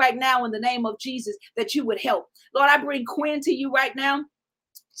 I pray right now in the name of Jesus that you would help. Lord, I bring Quinn to you right now.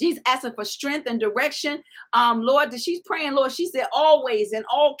 She's asking for strength and direction. Lord, that she's praying, Lord, she said always in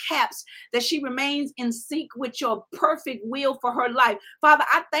all caps that she remains in sync with your perfect will for her life. Father,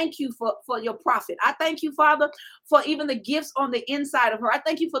 I thank you for your prophet. I thank you, Father, for even the gifts on the inside of her. I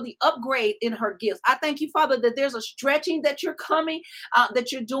thank you for the upgrade in her gifts. I thank you, Father, that there's a stretching that you're coming,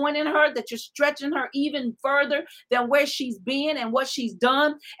 that you're doing in her, that you're stretching her even further than where she's been and what she's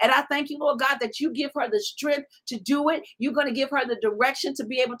done. And I thank you, Lord God, that you give her the strength to do it. You're going to give her the direction to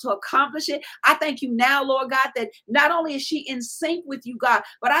be able to accomplish it. I thank you now, Lord God, that not only is she in sync with you, God,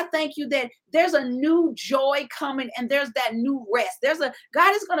 but I thank you that there's a new joy coming and there's that new rest.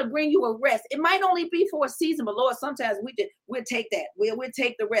 God is going to bring you a rest. It might only be for a season, but Lord, sometimes we'll take that. We'll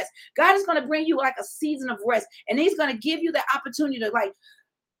take the rest. God is going to bring you like a season of rest, and he's going to give you the opportunity to like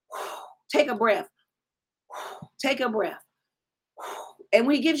take a breath, take a breath. And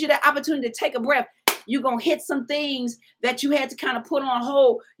when he gives you that opportunity to take a breath, you're going to hit some things that you had to kind of put on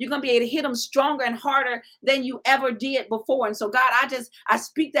hold. You're going to be able to hit them stronger and harder than you ever did before. And so, God, I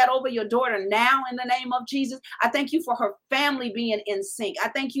speak that over your daughter now in the name of Jesus. I thank you for her family being in sync. I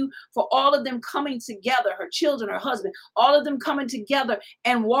thank you for all of them coming together, her children, her husband, all of them coming together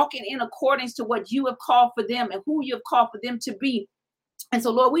and walking in accordance to what you have called for them and who you have called for them to be. And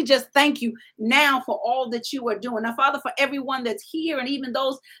so, Lord, we just thank you now for all that you are doing. Now, Father, for everyone that's here and even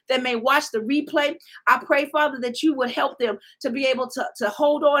those that may watch the replay, I pray, Father, that you would help them to be able to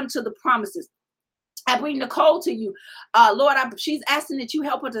hold on to the promises. I bring Nicole to you. Lord, she's asking that you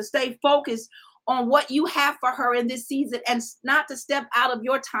help her to stay focused on what you have for her in this season and not to step out of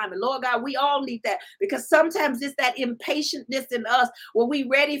your time. And Lord God, we all need that because sometimes it's that impatientness in us when we're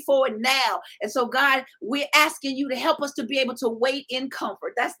ready for it now. And so God, we're asking you to help us to be able to wait in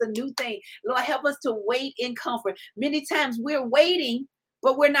comfort. That's the new thing. Lord, help us to wait in comfort. Many times we're waiting,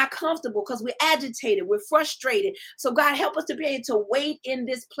 but we're not comfortable because we're agitated, we're frustrated. So God, help us to be able to wait in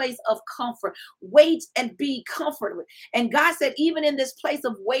this place of comfort. Wait and be comforted. And God said, even in this place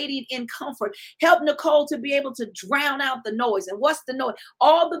of waiting in comfort, help Nicole to be able to drown out the noise. And what's the noise?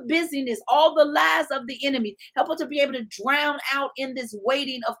 All the busyness, all the lies of the enemy. Help her to be able to drown out in this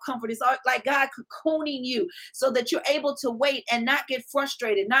waiting of comfort. It's like God cocooning you so that you're able to wait and not get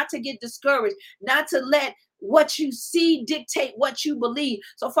frustrated, not to get discouraged, not to let what you see dictate what you believe.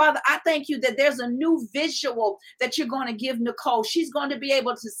 So, Father, I thank you that there's a new visual that you're going to give Nicole. She's going to be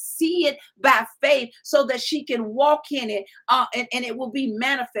able to see it by faith so that she can walk in it and it will be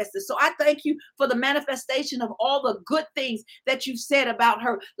manifested. So I thank you for the manifestation of all the good things that you've said about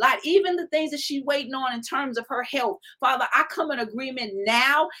her, like even the things that she's waiting on in terms of her health. Father, I come in agreement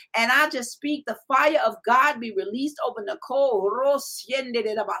now and I just speak the fire of God be released over Nicole.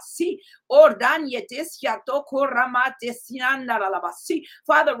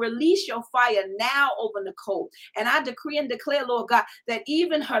 Father, release your fire now over Nicole. And I decree and declare, Lord God, that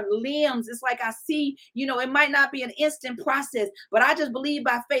even her limbs, it's like I see, it might not be an instant process, but I just believe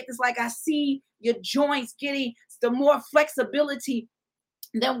by faith, it's like I see your joints getting the more flexibility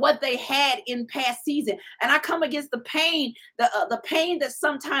than what they had in past season. And I come against the pain, the pain that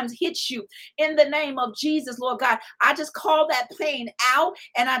sometimes hits you in the name of Jesus, Lord God. I just call that pain out,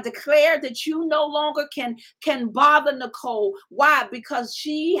 and I declare that you no longer can bother Nicole. Why? Because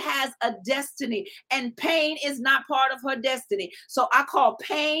she has a destiny, and pain is not part of her destiny. So I call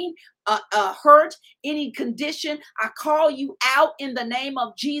pain, hurt, any condition, I call you out in the name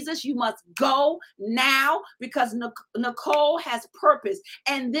of Jesus. You must go now, because Nicole has purpose,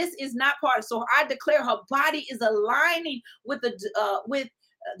 and this is not part. So I declare her body is aligning with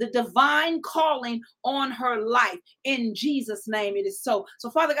the divine calling on her life. In Jesus' name it is so. So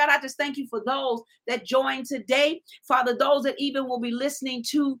Father God, I just thank you for those that joined today. Father, those that even will be listening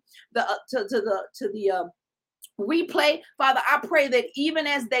to the replay. Father, I pray that even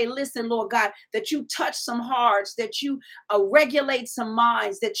as they listen, Lord God, that you touch some hearts, that you regulate some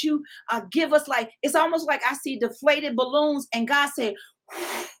minds, that you give us, like, it's almost like I see deflated balloons, and God said,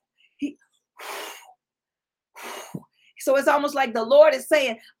 so it's almost like the Lord is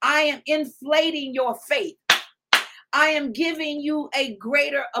saying, I am inflating your faith. I am giving you a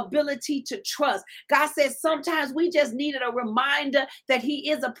greater ability to trust. God says sometimes we just needed a reminder that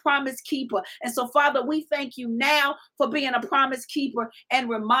he is a promise keeper. And so, Father, we thank you now for being a promise keeper and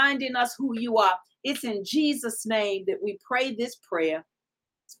reminding us who you are. It's in Jesus' name that we pray this prayer.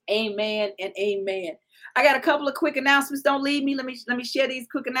 Amen and amen. I got a couple of quick announcements. Don't leave me. Let me share these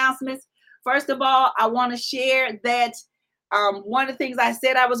quick announcements. First of all, I want to share that one of the things I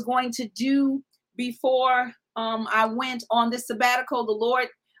said I was going to do before I went on this sabbatical, the Lord,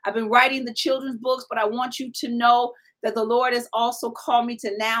 I've been writing the children's books, but I want you to know that the Lord has also called me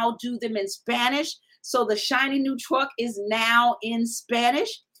to now do them in Spanish. So the shiny new truck is now in Spanish.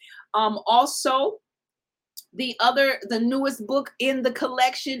 Also, the newest book in the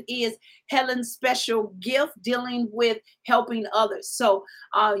collection is Helen's Special Gift, dealing with helping others. So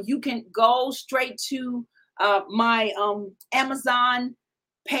you can go straight to my Amazon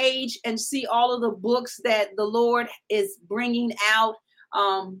page and see all of the books that the Lord is bringing out,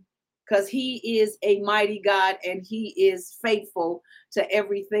 because he is a mighty God and he is faithful to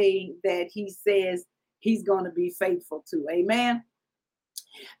everything that he says he's going to be faithful to. Amen.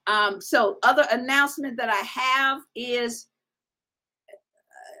 So other announcement that I have is,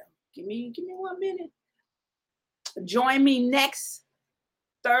 give me 1 minute. Join me next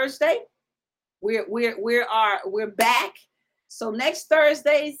Thursday. We're back. So next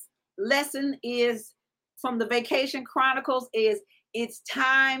Thursday's lesson is from the Vacation Chronicles is It's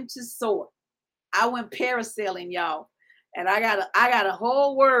Time to Soar. I went parasailing, y'all, and I got a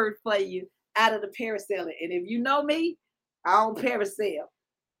whole word for you out of the parasailing. And if you know me, I don't parasail.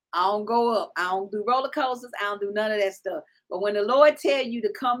 I don't go up. I don't do roller coasters. I don't do none of that stuff. But when the Lord tell you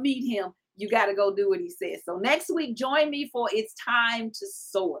to come meet him, you got to go do what he says. So next week, join me for It's Time to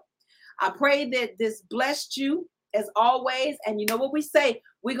Soar. I pray that this blessed you as always. And you know what we say?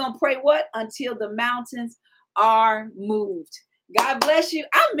 We're going to pray what? Until the mountains are moved. God bless you.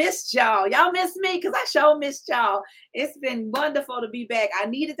 I missed y'all. Y'all missed me because I sure missed y'all. It's been wonderful to be back. I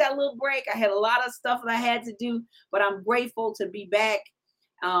needed that little break. I had a lot of stuff that I had to do, but I'm grateful to be back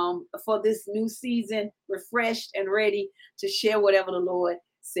for this new season, refreshed and ready to share whatever the Lord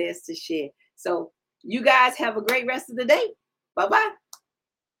says to share. So you guys have a great rest of the day. Bye-bye.